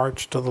your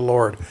hearts to the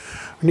Lord.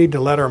 We need to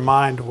let our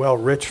mind dwell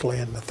richly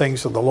in the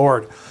things of the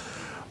Lord.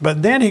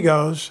 But then he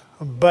goes,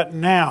 but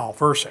now,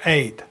 verse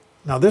 8.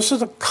 Now this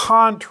is a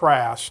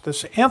contrast.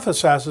 This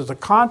emphasizes the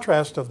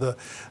contrast of the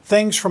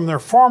things from their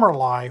former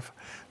life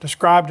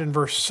described in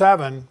verse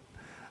 7,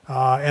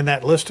 and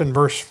that list in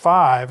verse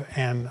 5,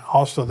 and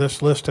also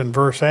this list in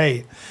verse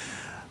 8.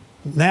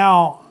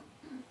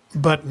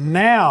 But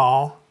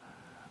now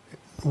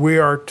we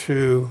are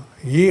to,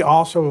 ye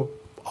also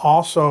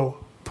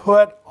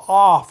put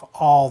off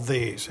all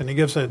these. And he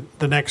gives the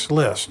next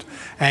list: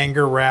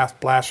 anger, wrath,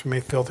 blasphemy,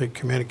 filthy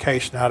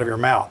communication out of your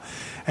mouth.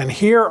 And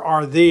here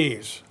are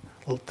these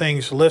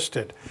things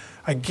listed.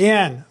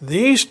 Again,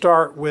 these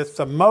start with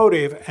the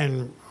motive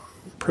and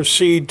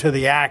proceed to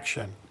the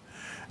action.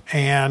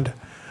 And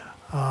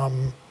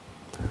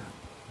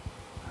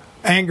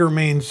anger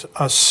means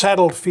a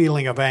settled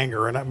feeling of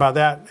anger. And by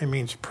that, it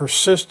means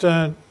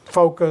persistent,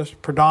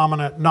 focused,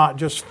 predominant, not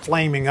just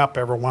flaming up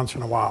every once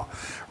in a while.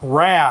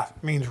 Wrath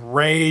means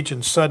rage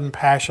and sudden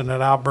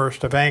passionate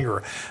outburst of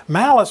anger.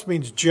 Malice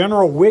means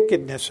general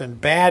wickedness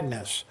and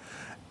badness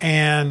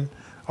and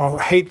or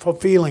hateful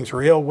feelings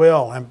or ill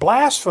will. And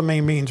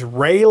blasphemy means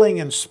railing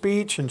in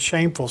speech and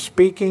shameful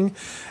speaking.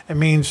 It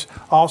means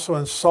also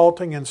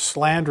insulting and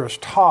slanderous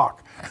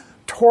talk.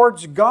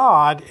 Towards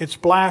God, it's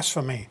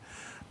blasphemy.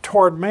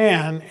 Toward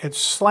man, it's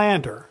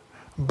slander.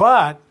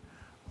 But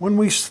when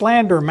we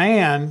slander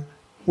man,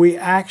 we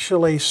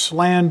actually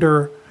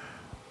slander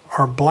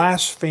or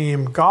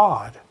blaspheme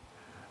God.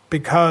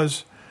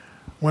 Because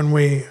when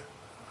we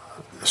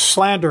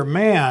slander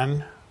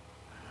man,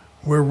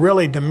 we're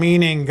really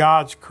demeaning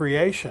God's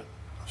creation.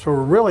 So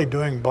we're really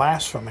doing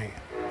blasphemy.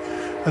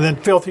 And then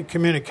filthy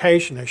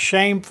communication is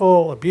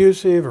shameful,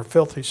 abusive, or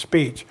filthy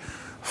speech.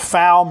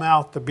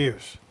 Foul-mouthed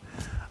abuse.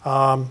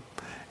 And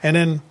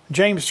then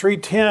James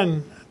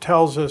 3:10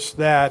 tells us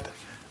that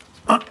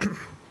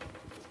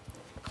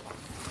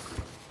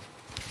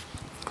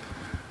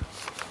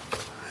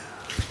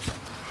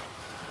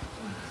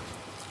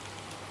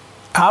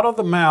out of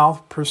the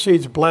mouth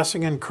proceeds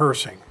blessing and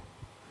cursing.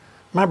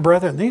 My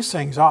brethren, these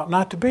things ought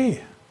not to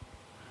be.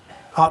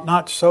 Ought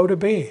not so to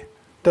be.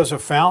 Does a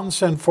fountain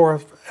send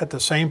forth at the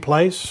same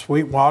place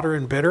sweet water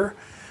and bitter?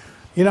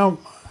 You know,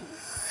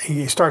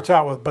 he starts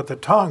out with, but the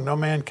tongue no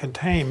man can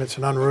tame. It's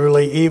an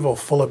unruly evil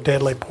full of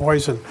deadly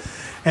poison.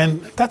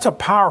 And that's a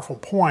powerful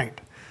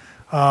point.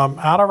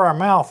 Out of our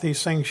mouth,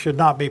 these things should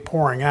not be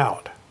pouring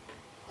out.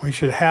 We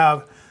should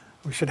have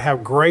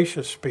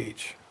gracious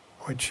speech,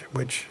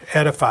 which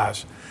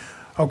edifies.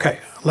 Okay,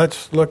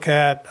 let's look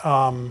at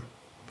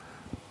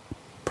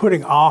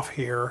putting off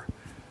here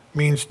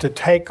means to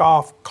take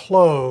off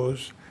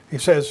clothes. He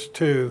says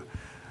to,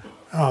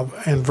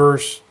 in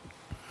verse,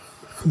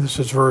 this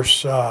is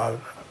verse 9.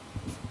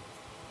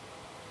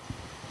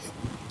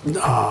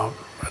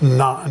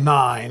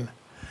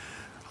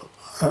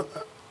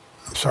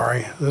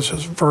 Sorry, this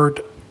is verse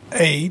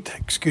 8,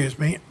 excuse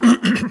me.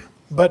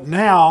 But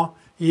now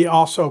ye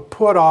also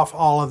put off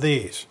all of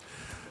these.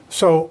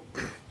 So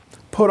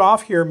put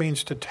off here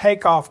means to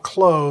take off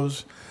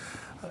clothes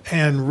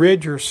and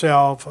rid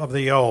yourself of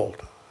the old.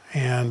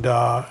 And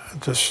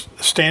it's a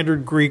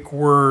standard Greek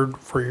word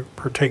for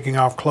taking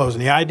off clothes.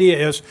 And the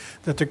idea is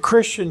that the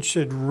Christian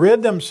should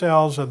rid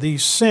themselves of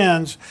these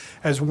sins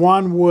as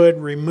one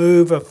would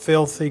remove a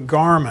filthy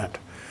garment.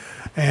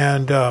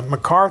 And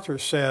MacArthur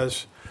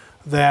says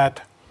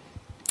that,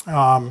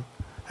 and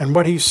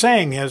what he's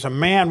saying is a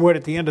man would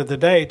at the end of the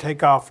day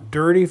take off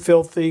dirty,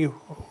 filthy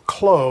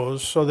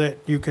clothes so that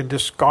you can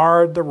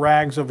discard the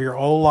rags of your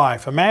old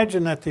life.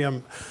 Imagine that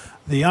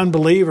the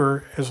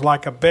unbeliever is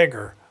like a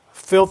beggar,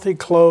 filthy,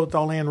 clothed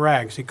only in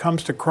rags. He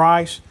comes to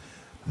Christ,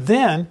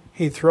 then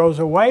he throws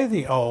away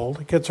the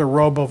old, gets a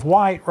robe of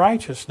white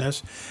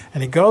righteousness,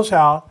 and he goes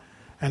out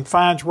and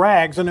finds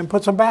rags and then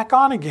puts them back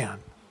on again.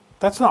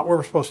 That's not what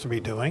we're supposed to be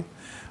doing.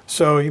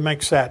 So he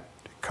makes that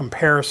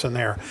comparison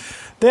there.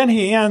 Then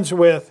he ends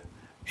with,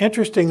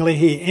 interestingly,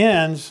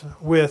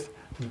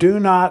 do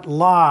not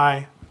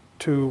lie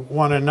to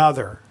one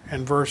another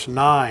in verse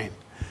 9.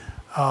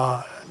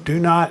 Do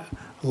not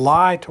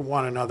lie to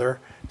one another,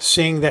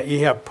 seeing that ye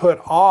have put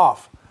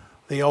off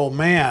the old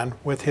man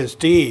with his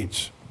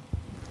deeds.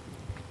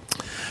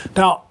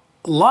 Now,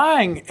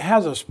 lying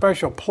has a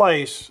special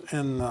place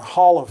in the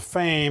Hall of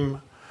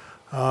Fame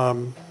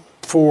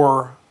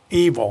for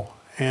evil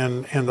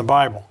in the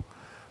Bible.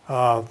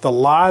 The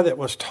lie that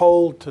was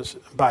told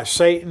by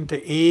Satan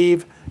to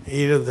Eve,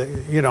 eat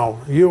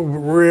of you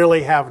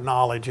really have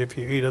knowledge if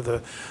you eat of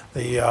the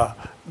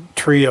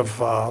tree of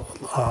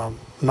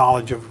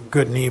knowledge of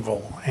good and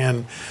evil.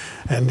 And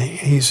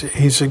he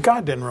said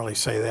God didn't really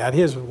say that.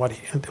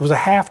 It was a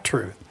half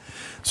truth.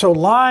 So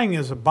lying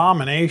is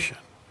abomination,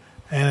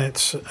 and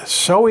it's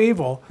so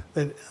evil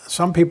that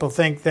some people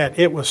think that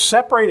it was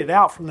separated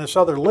out from this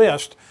other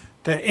list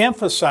to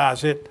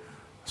emphasize it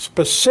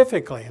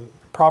specifically. In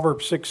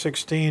Proverbs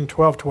 6:16,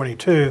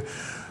 12:22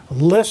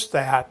 list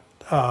that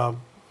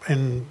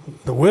in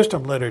the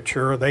wisdom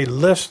literature. They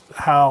list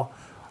how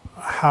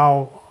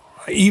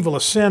evil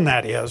a sin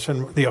that is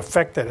and the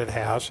effect that it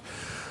has.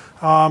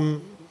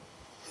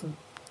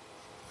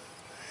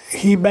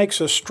 He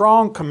makes a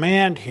strong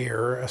command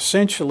here,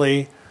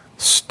 essentially,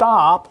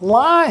 stop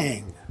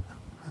lying.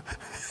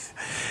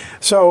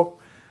 So,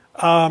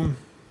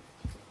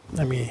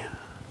 let me...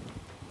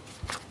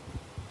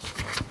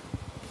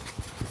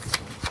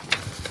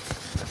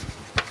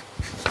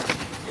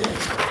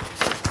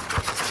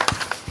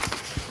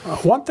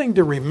 One thing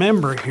to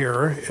remember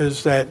here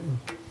is that,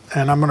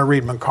 and I'm going to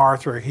read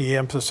MacArthur, he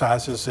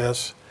emphasizes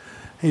this.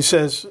 He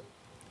says,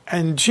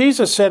 and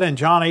Jesus said in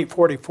John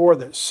 8:44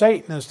 that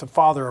Satan is the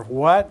father of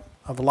what?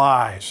 Of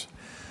lies.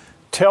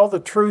 Tell the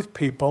truth,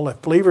 people.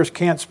 If believers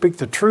can't speak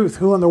the truth,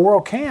 who in the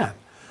world can?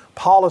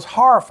 Paul is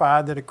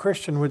horrified that a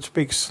Christian would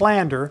speak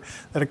slander,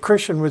 that a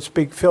Christian would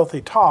speak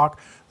filthy talk,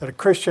 that a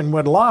Christian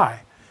would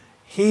lie.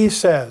 He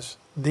says,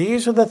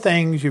 these are the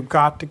things you've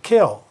got to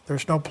kill.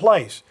 There's no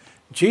place.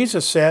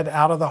 Jesus said,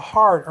 out of the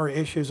heart are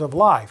issues of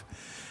life.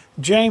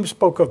 James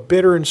spoke of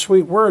bitter and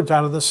sweet words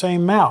out of the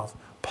same mouth.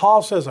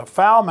 Paul says a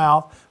foul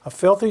mouth, a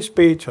filthy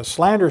speech, a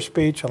slander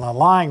speech, and a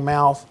lying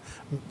mouth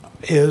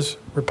is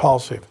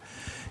repulsive.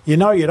 You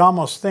know, you'd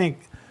almost think,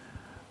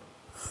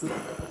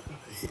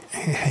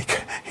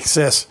 he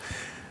says,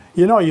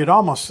 you'd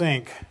almost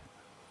think,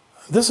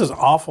 this is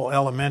awful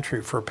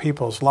elementary for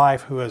people's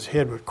life who has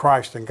hid with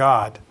Christ and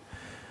God.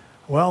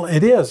 Well,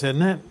 it is,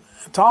 isn't it?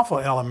 It's awful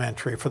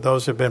elementary for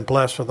those who have been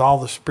blessed with all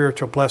the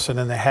spiritual blessing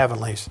in the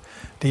heavenlies.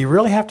 Do you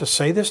really have to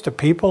say this to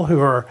people who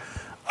are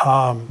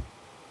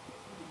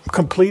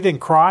complete in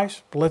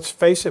Christ? Let's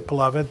face it,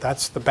 beloved,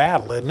 that's the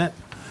battle, isn't it?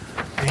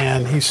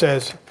 And he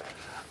says,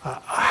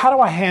 how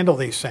do I handle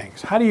these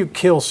things? How do you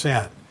kill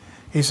sin?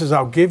 He says,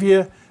 I'll give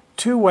you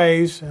 2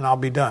 ways and I'll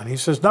be done. He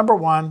says, number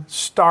 1,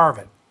 starve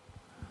it.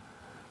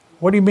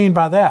 What do you mean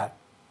by that?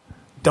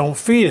 Don't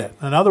feed it.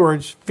 In other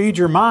words, feed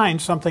your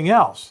mind something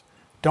else.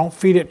 Don't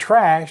feed it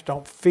trash.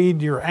 Don't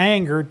feed your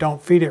anger.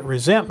 Don't feed it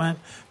resentment.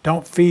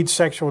 Don't feed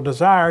sexual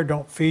desire.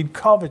 Don't feed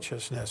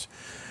covetousness.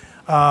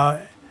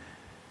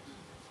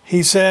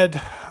 He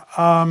said,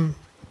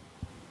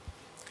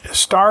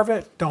 starve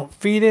it. Don't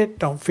feed it.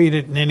 Don't feed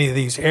it in any of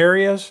these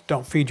areas.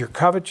 Don't feed your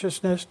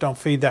covetousness. Don't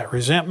feed that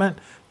resentment.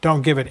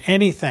 Don't give it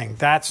anything.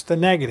 That's the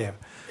negative.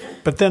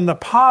 But then the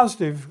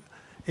positive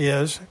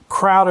is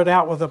crowded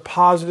out with the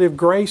positive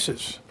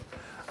graces.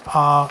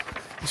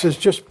 It says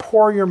just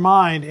pour your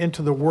mind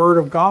into the Word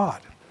of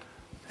God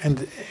and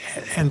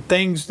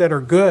things that are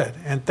good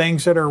and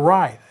things that are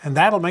right. And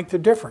that'll make the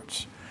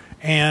difference.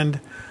 And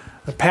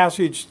the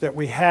passage that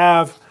we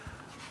have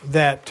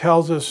that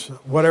tells us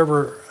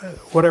whatever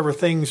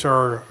things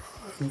are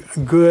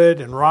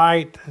good and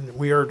right, and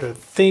we are to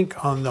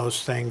think on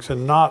those things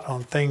and not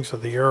on things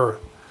of the earth.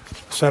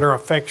 Set our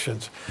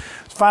affections.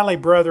 Finally,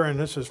 brethren,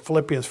 this is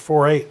Philippians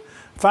 4:8.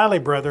 Finally,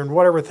 brethren,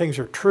 whatever things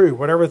are true,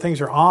 whatever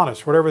things are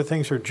honest, whatever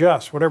things are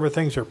just, whatever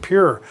things are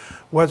pure,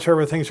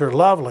 whatsoever things are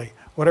lovely,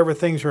 whatever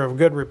things are of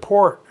good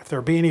report, if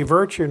there be any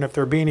virtue and if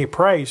there be any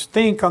praise,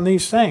 think on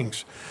these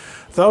things.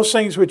 Those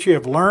things which you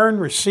have learned,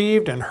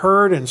 received, and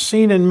heard and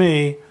seen in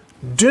me,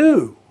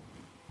 do.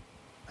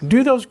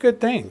 Do those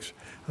good things.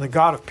 And the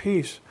God of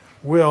peace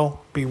will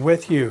be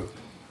with you.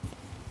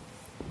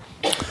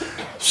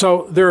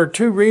 So there are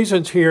two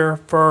reasons here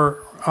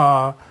for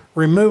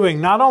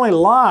removing not only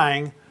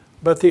lying,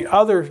 but the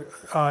other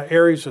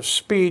areas of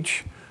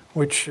speech,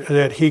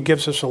 that he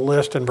gives us a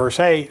list in verse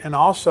 8, and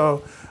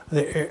also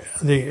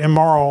the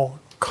immoral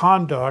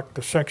conduct,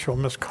 the sexual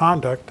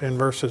misconduct in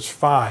verse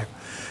 5.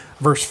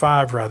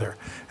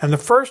 And the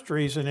first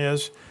reason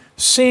is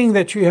seeing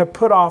that you have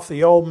put off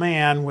the old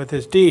man with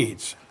his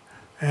deeds.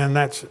 And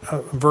that's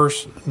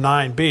verse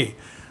 9b.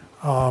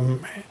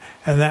 And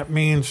that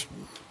means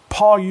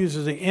Paul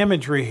uses the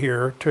imagery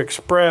here to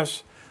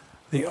express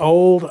the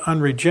old,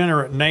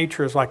 unregenerate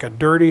nature is like a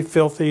dirty,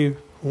 filthy,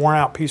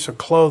 worn-out piece of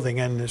clothing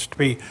and is to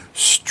be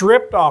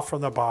stripped off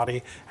from the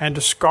body and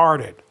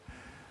discarded.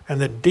 And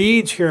the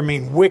deeds here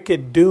mean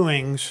wicked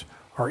doings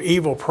or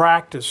evil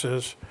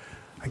practices,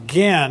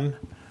 again,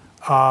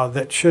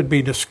 that should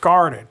be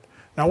discarded.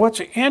 Now,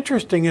 what's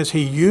interesting is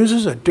he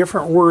uses a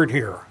different word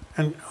here.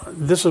 And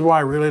this is why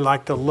I really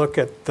like to look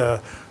at the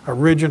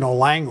original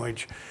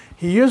language.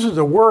 He uses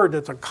a word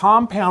that's a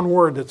compound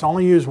word that's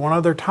only used one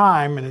other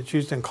time, and it's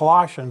used in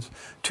Colossians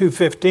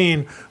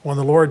 2:15 when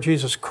the Lord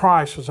Jesus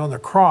Christ was on the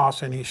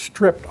cross and he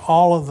stripped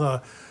all of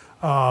the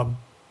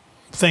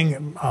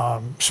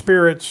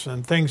spirits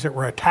and things that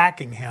were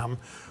attacking him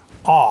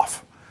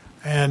off.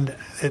 And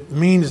it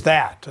means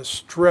that, to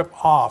strip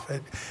off.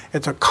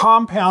 It's a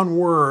compound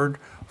word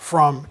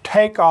from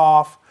take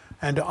off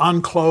and to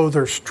unclothe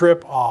or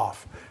strip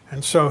off.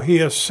 And so he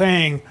is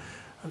saying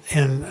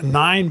in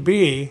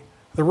 9b,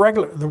 the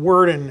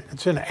word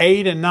it's in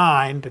 8 and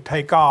 9 to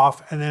take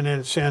off, and then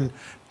it's in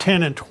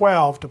 10 and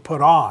 12 to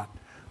put on.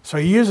 So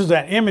he uses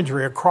that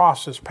imagery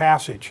across this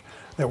passage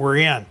that we're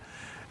in.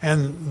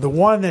 And the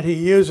one that he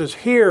uses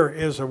here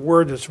is a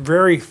word that's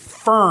very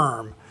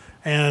firm,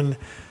 and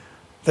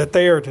that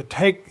they are to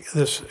take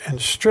this and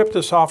strip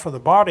this off of the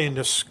body and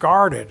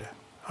discard it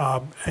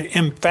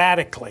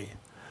emphatically.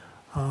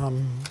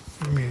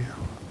 Let me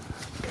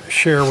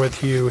share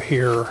with you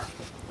here.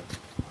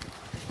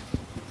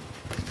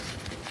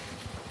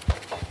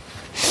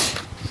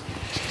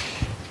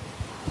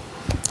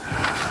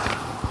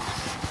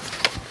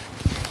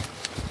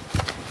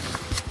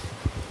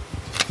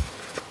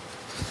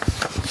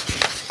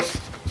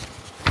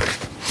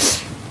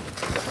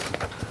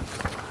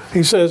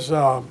 He says,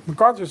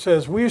 MacArthur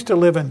says, we used to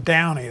live in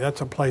Downey.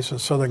 That's a place in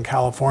Southern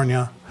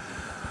California.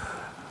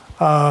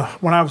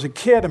 When I was a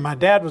kid, and my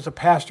dad was a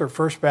pastor of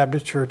First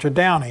Baptist Church of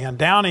Downey. And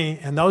Downey,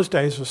 in those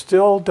days, was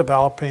still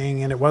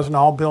developing, and it wasn't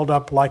all built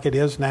up like it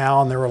is now.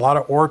 And there were a lot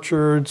of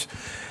orchards.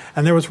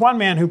 And there was one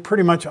man who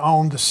pretty much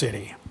owned the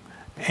city.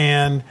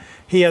 And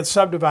he had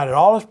subdivided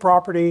all his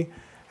property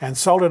and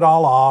sold it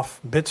all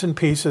off, bits and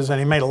pieces, and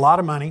he made a lot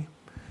of money.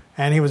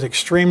 And he was an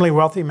extremely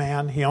wealthy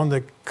man. He owned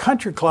the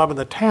country club in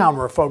the town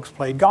where folks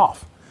played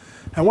golf.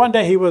 And one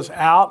day he was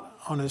out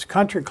on his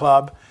country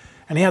club,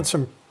 and he had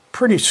some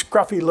pretty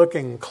scruffy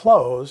looking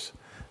clothes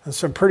and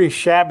some pretty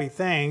shabby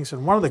things.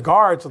 And one of the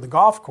guards of the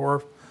golf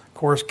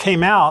course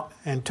came out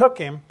and took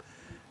him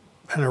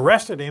and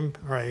arrested him,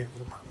 or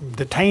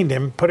detained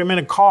him, put him in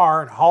a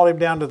car and hauled him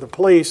down to the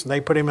police, and they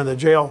put him in the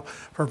jail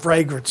for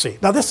vagrancy.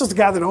 Now, this is the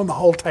guy that owned the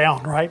whole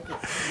town, right?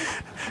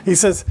 He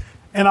says,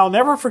 and I'll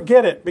never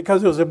forget it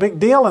because it was a big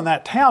deal in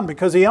that town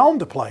because he owned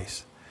the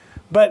place.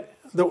 But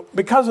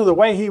because of the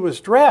way he was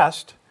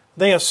dressed,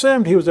 they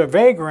assumed he was a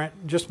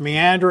vagrant just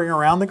meandering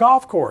around the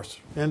golf course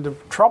into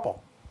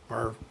trouble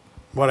or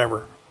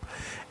whatever.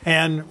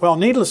 And, well,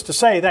 needless to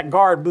say, that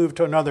guard moved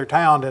to another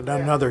town and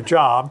done another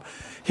job.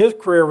 His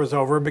career was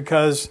over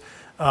because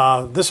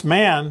this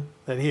man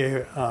that he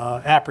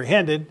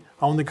apprehended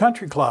owned the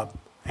country club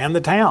and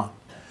the town.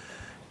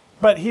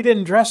 But he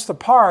didn't dress the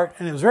part,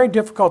 and it was very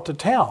difficult to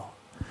tell.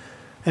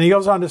 And he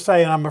goes on to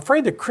say, and I'm afraid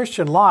in the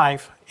Christian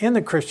life,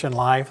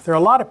 there are a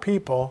lot of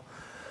people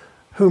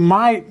who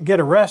might get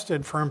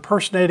arrested for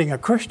impersonating a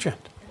Christian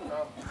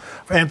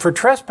and for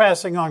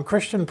trespassing on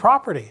Christian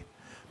property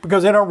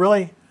because they don't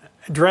really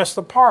dress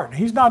the part.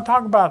 He's not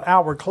talking about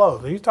outward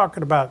clothes. He's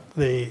talking about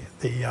the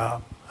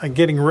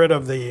getting rid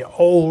of the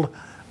old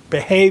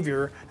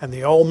behavior and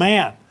the old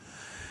man.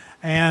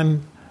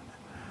 And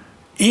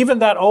Even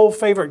that old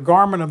favorite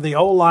garment of the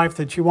old life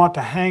that you want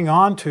to hang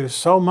on to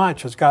so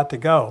much has got to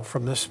go.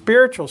 From the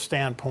spiritual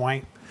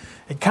standpoint,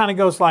 it kind of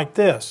goes like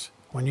this.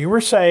 When you were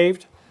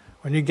saved,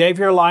 when you gave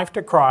your life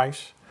to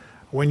Christ,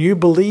 when you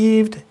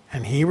believed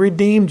and He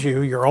redeemed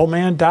you, your old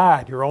man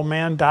died. Your old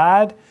man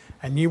died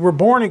and you were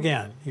born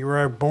again. You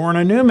were born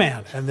a new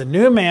man. And the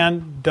new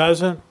man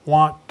doesn't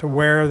want to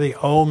wear the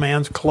old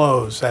man's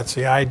clothes. That's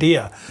the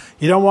idea.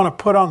 You don't want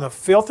to put on the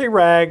filthy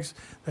rags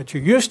that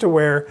you used to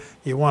wear.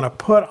 You want to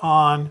put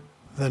on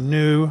the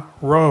new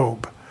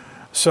robe.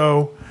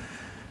 So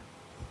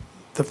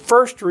the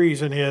first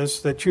reason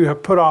is that you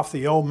have put off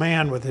the old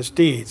man with his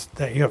deeds,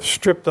 that you have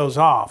stripped those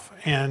off.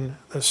 And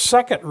the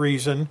second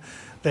reason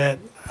that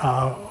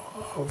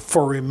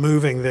for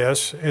removing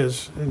this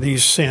is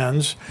these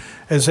sins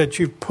is that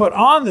you've put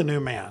on the new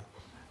man.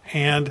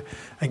 And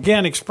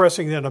again,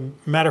 expressing that a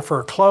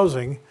metaphor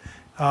closing,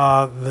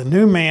 the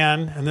new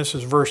man, and this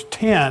is verse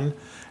 10,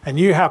 and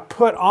you have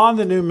put on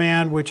the new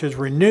man, which is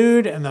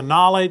renewed in the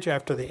knowledge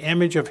after the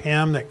image of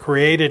him that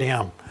created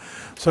him.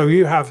 So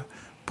you have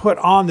put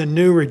on the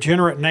new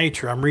regenerate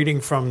nature. I'm reading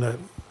from the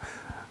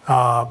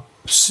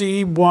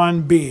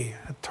C1b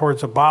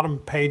towards the bottom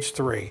of page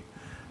 3.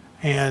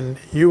 And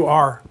you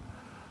are,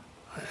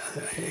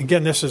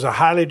 again, this is a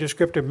highly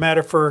descriptive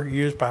metaphor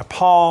used by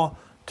Paul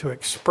to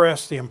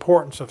express the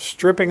importance of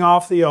stripping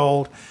off the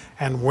old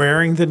and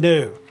wearing the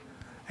new.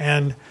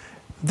 And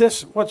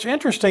this, what's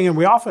interesting, and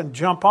we often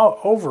jump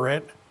over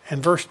it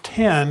in verse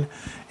 10,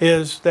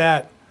 is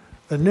that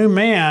the new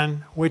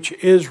man, which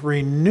is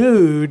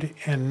renewed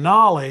in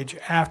knowledge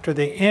after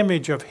the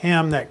image of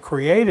him that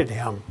created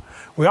him.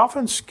 We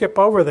often skip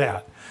over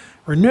that.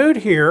 Renewed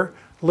here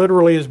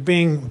literally is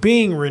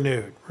being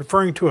renewed,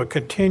 referring to a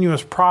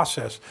continuous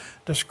process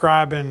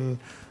described in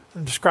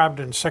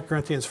 2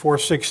 Corinthians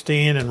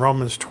 4:16 and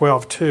Romans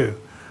 12:2,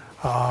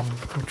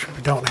 which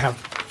we don't have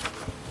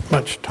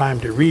much time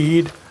to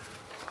read.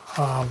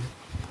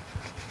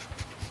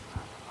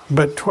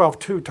 But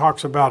 12:2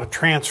 talks about a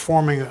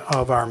transforming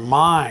of our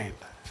mind,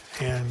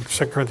 and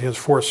 2 Corinthians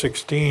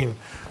 4:16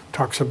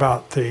 talks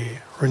about the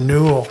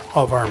renewal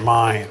of our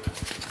mind.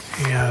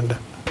 And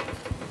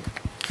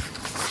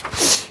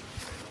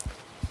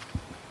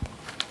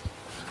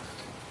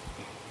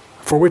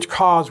for which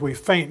cause we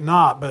faint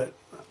not, but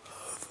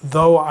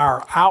though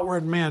our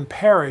outward man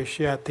perish,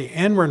 yet the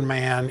inward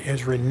man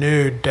is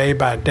renewed day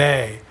by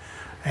day.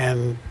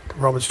 And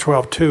Romans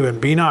 12:2,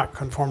 and be not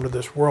conformed to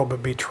this world,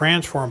 but be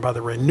transformed by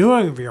the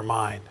renewing of your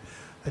mind,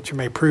 that you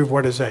may prove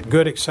what is that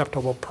good,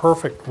 acceptable,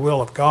 perfect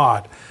will of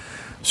God.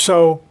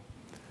 So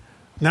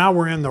now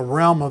we're in the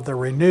realm of the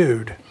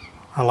renewed.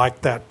 I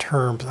like that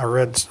term. I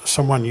read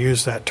someone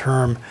use that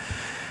term.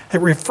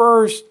 It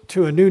refers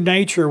to a new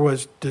nature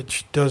which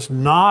does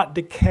not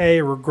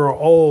decay or grow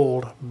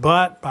old,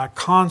 but by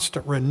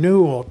constant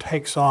renewal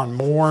takes on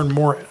more and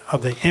more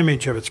of the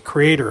image of its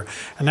creator.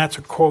 And that's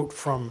a quote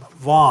from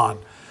Vaughan.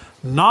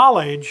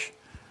 Knowledge,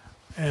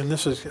 and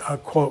this is a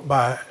quote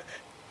by,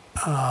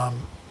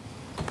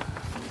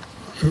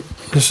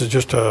 this is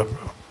just a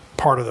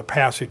part of the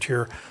passage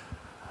here.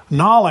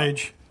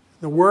 Knowledge,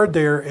 the word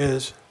there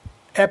is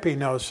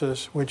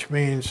epignosis, which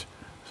means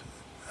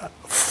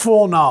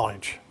full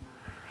knowledge.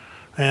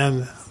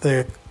 And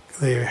the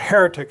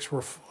heretics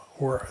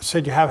were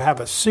said you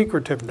have a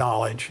secretive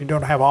knowledge. You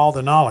don't have all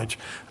the knowledge.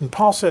 And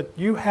Paul said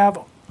you have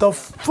the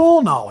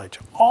full knowledge,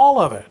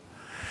 all of it.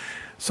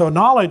 So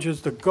knowledge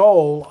is the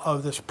goal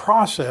of this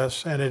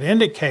process, and it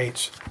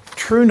indicates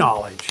true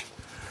knowledge.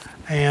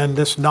 And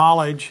this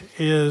knowledge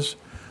is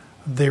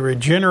the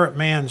regenerate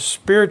man's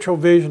spiritual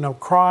vision of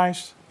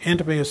Christ,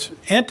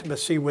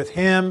 intimacy with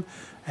Him,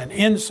 and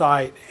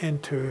insight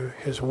into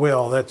His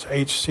will. That's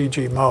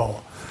H.C.G.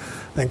 Moe.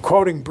 Then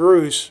quoting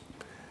Bruce,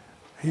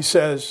 he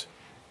says,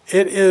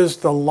 it is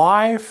the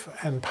life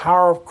and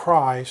power of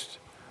Christ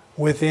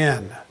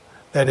within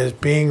that is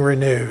being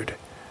renewed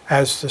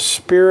as the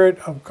Spirit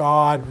of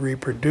God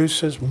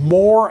reproduces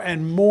more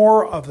and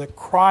more of the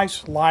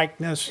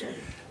Christ-likeness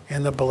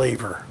in the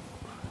believer.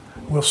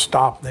 We'll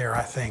stop there,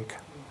 I think,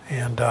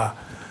 and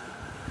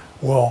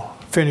we'll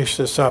finish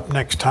this up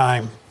next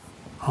time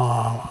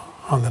on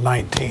the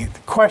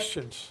 19th.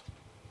 Questions?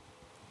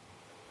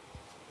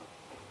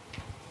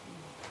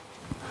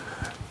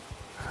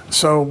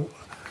 So,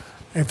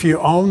 if you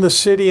own the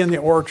city and the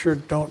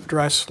orchard, don't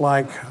dress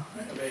like,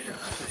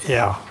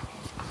 yeah.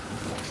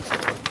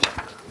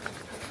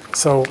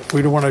 So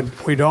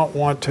we don't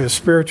want to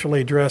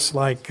spiritually dress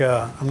like.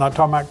 I'm not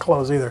talking about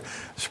clothes either.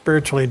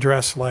 Spiritually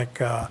dress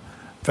like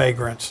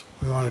vagrants.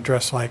 We want to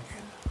dress like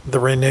the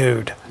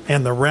renewed,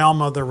 in the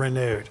realm of the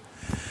renewed.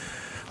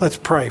 Let's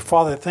pray.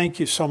 Father, thank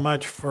you so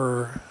much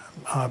for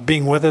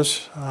being with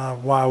us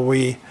while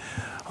we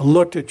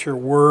looked at your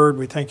word.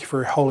 We thank you for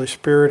your Holy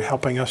Spirit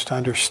helping us to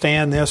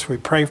understand this. We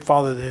pray,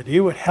 Father, that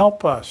you would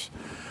help us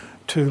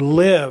to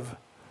live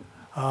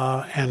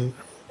and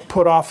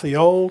put off the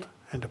old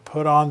and to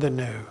put on the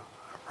new.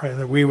 I pray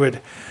that we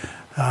would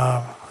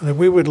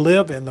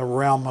live in the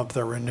realm of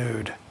the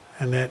renewed,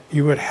 and that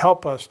you would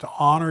help us to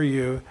honor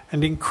you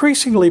and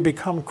increasingly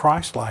become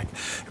Christ-like.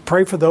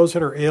 Pray for those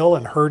that are ill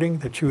and hurting,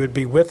 that you would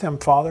be with them,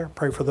 Father.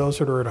 Pray for those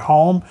that are at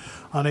home,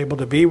 unable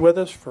to be with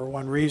us for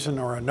one reason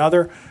or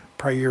another.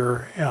 Pray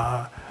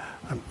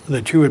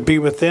that you would be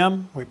with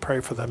them. We pray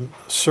for the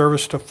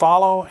service to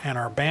follow and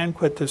our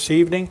banquet this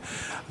evening,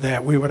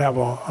 that we would have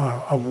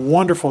a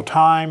wonderful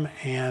time,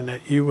 and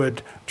that you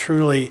would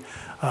truly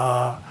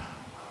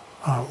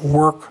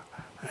work,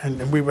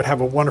 and we would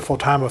have a wonderful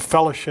time of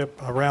fellowship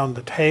around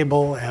the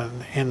table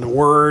and in the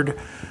Word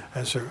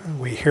as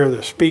we hear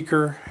the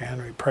speaker.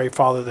 And we pray,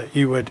 Father, that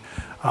you would,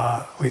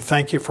 we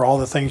thank you for all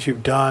the things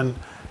you've done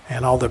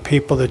and all the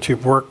people that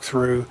you've worked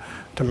through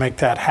to make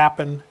that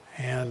happen.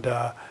 And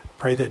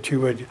pray that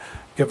you would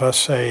give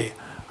us again,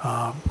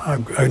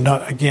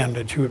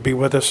 that you would be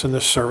with us in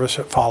this service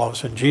that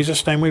follows. In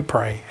Jesus' name we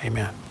pray.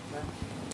 Amen.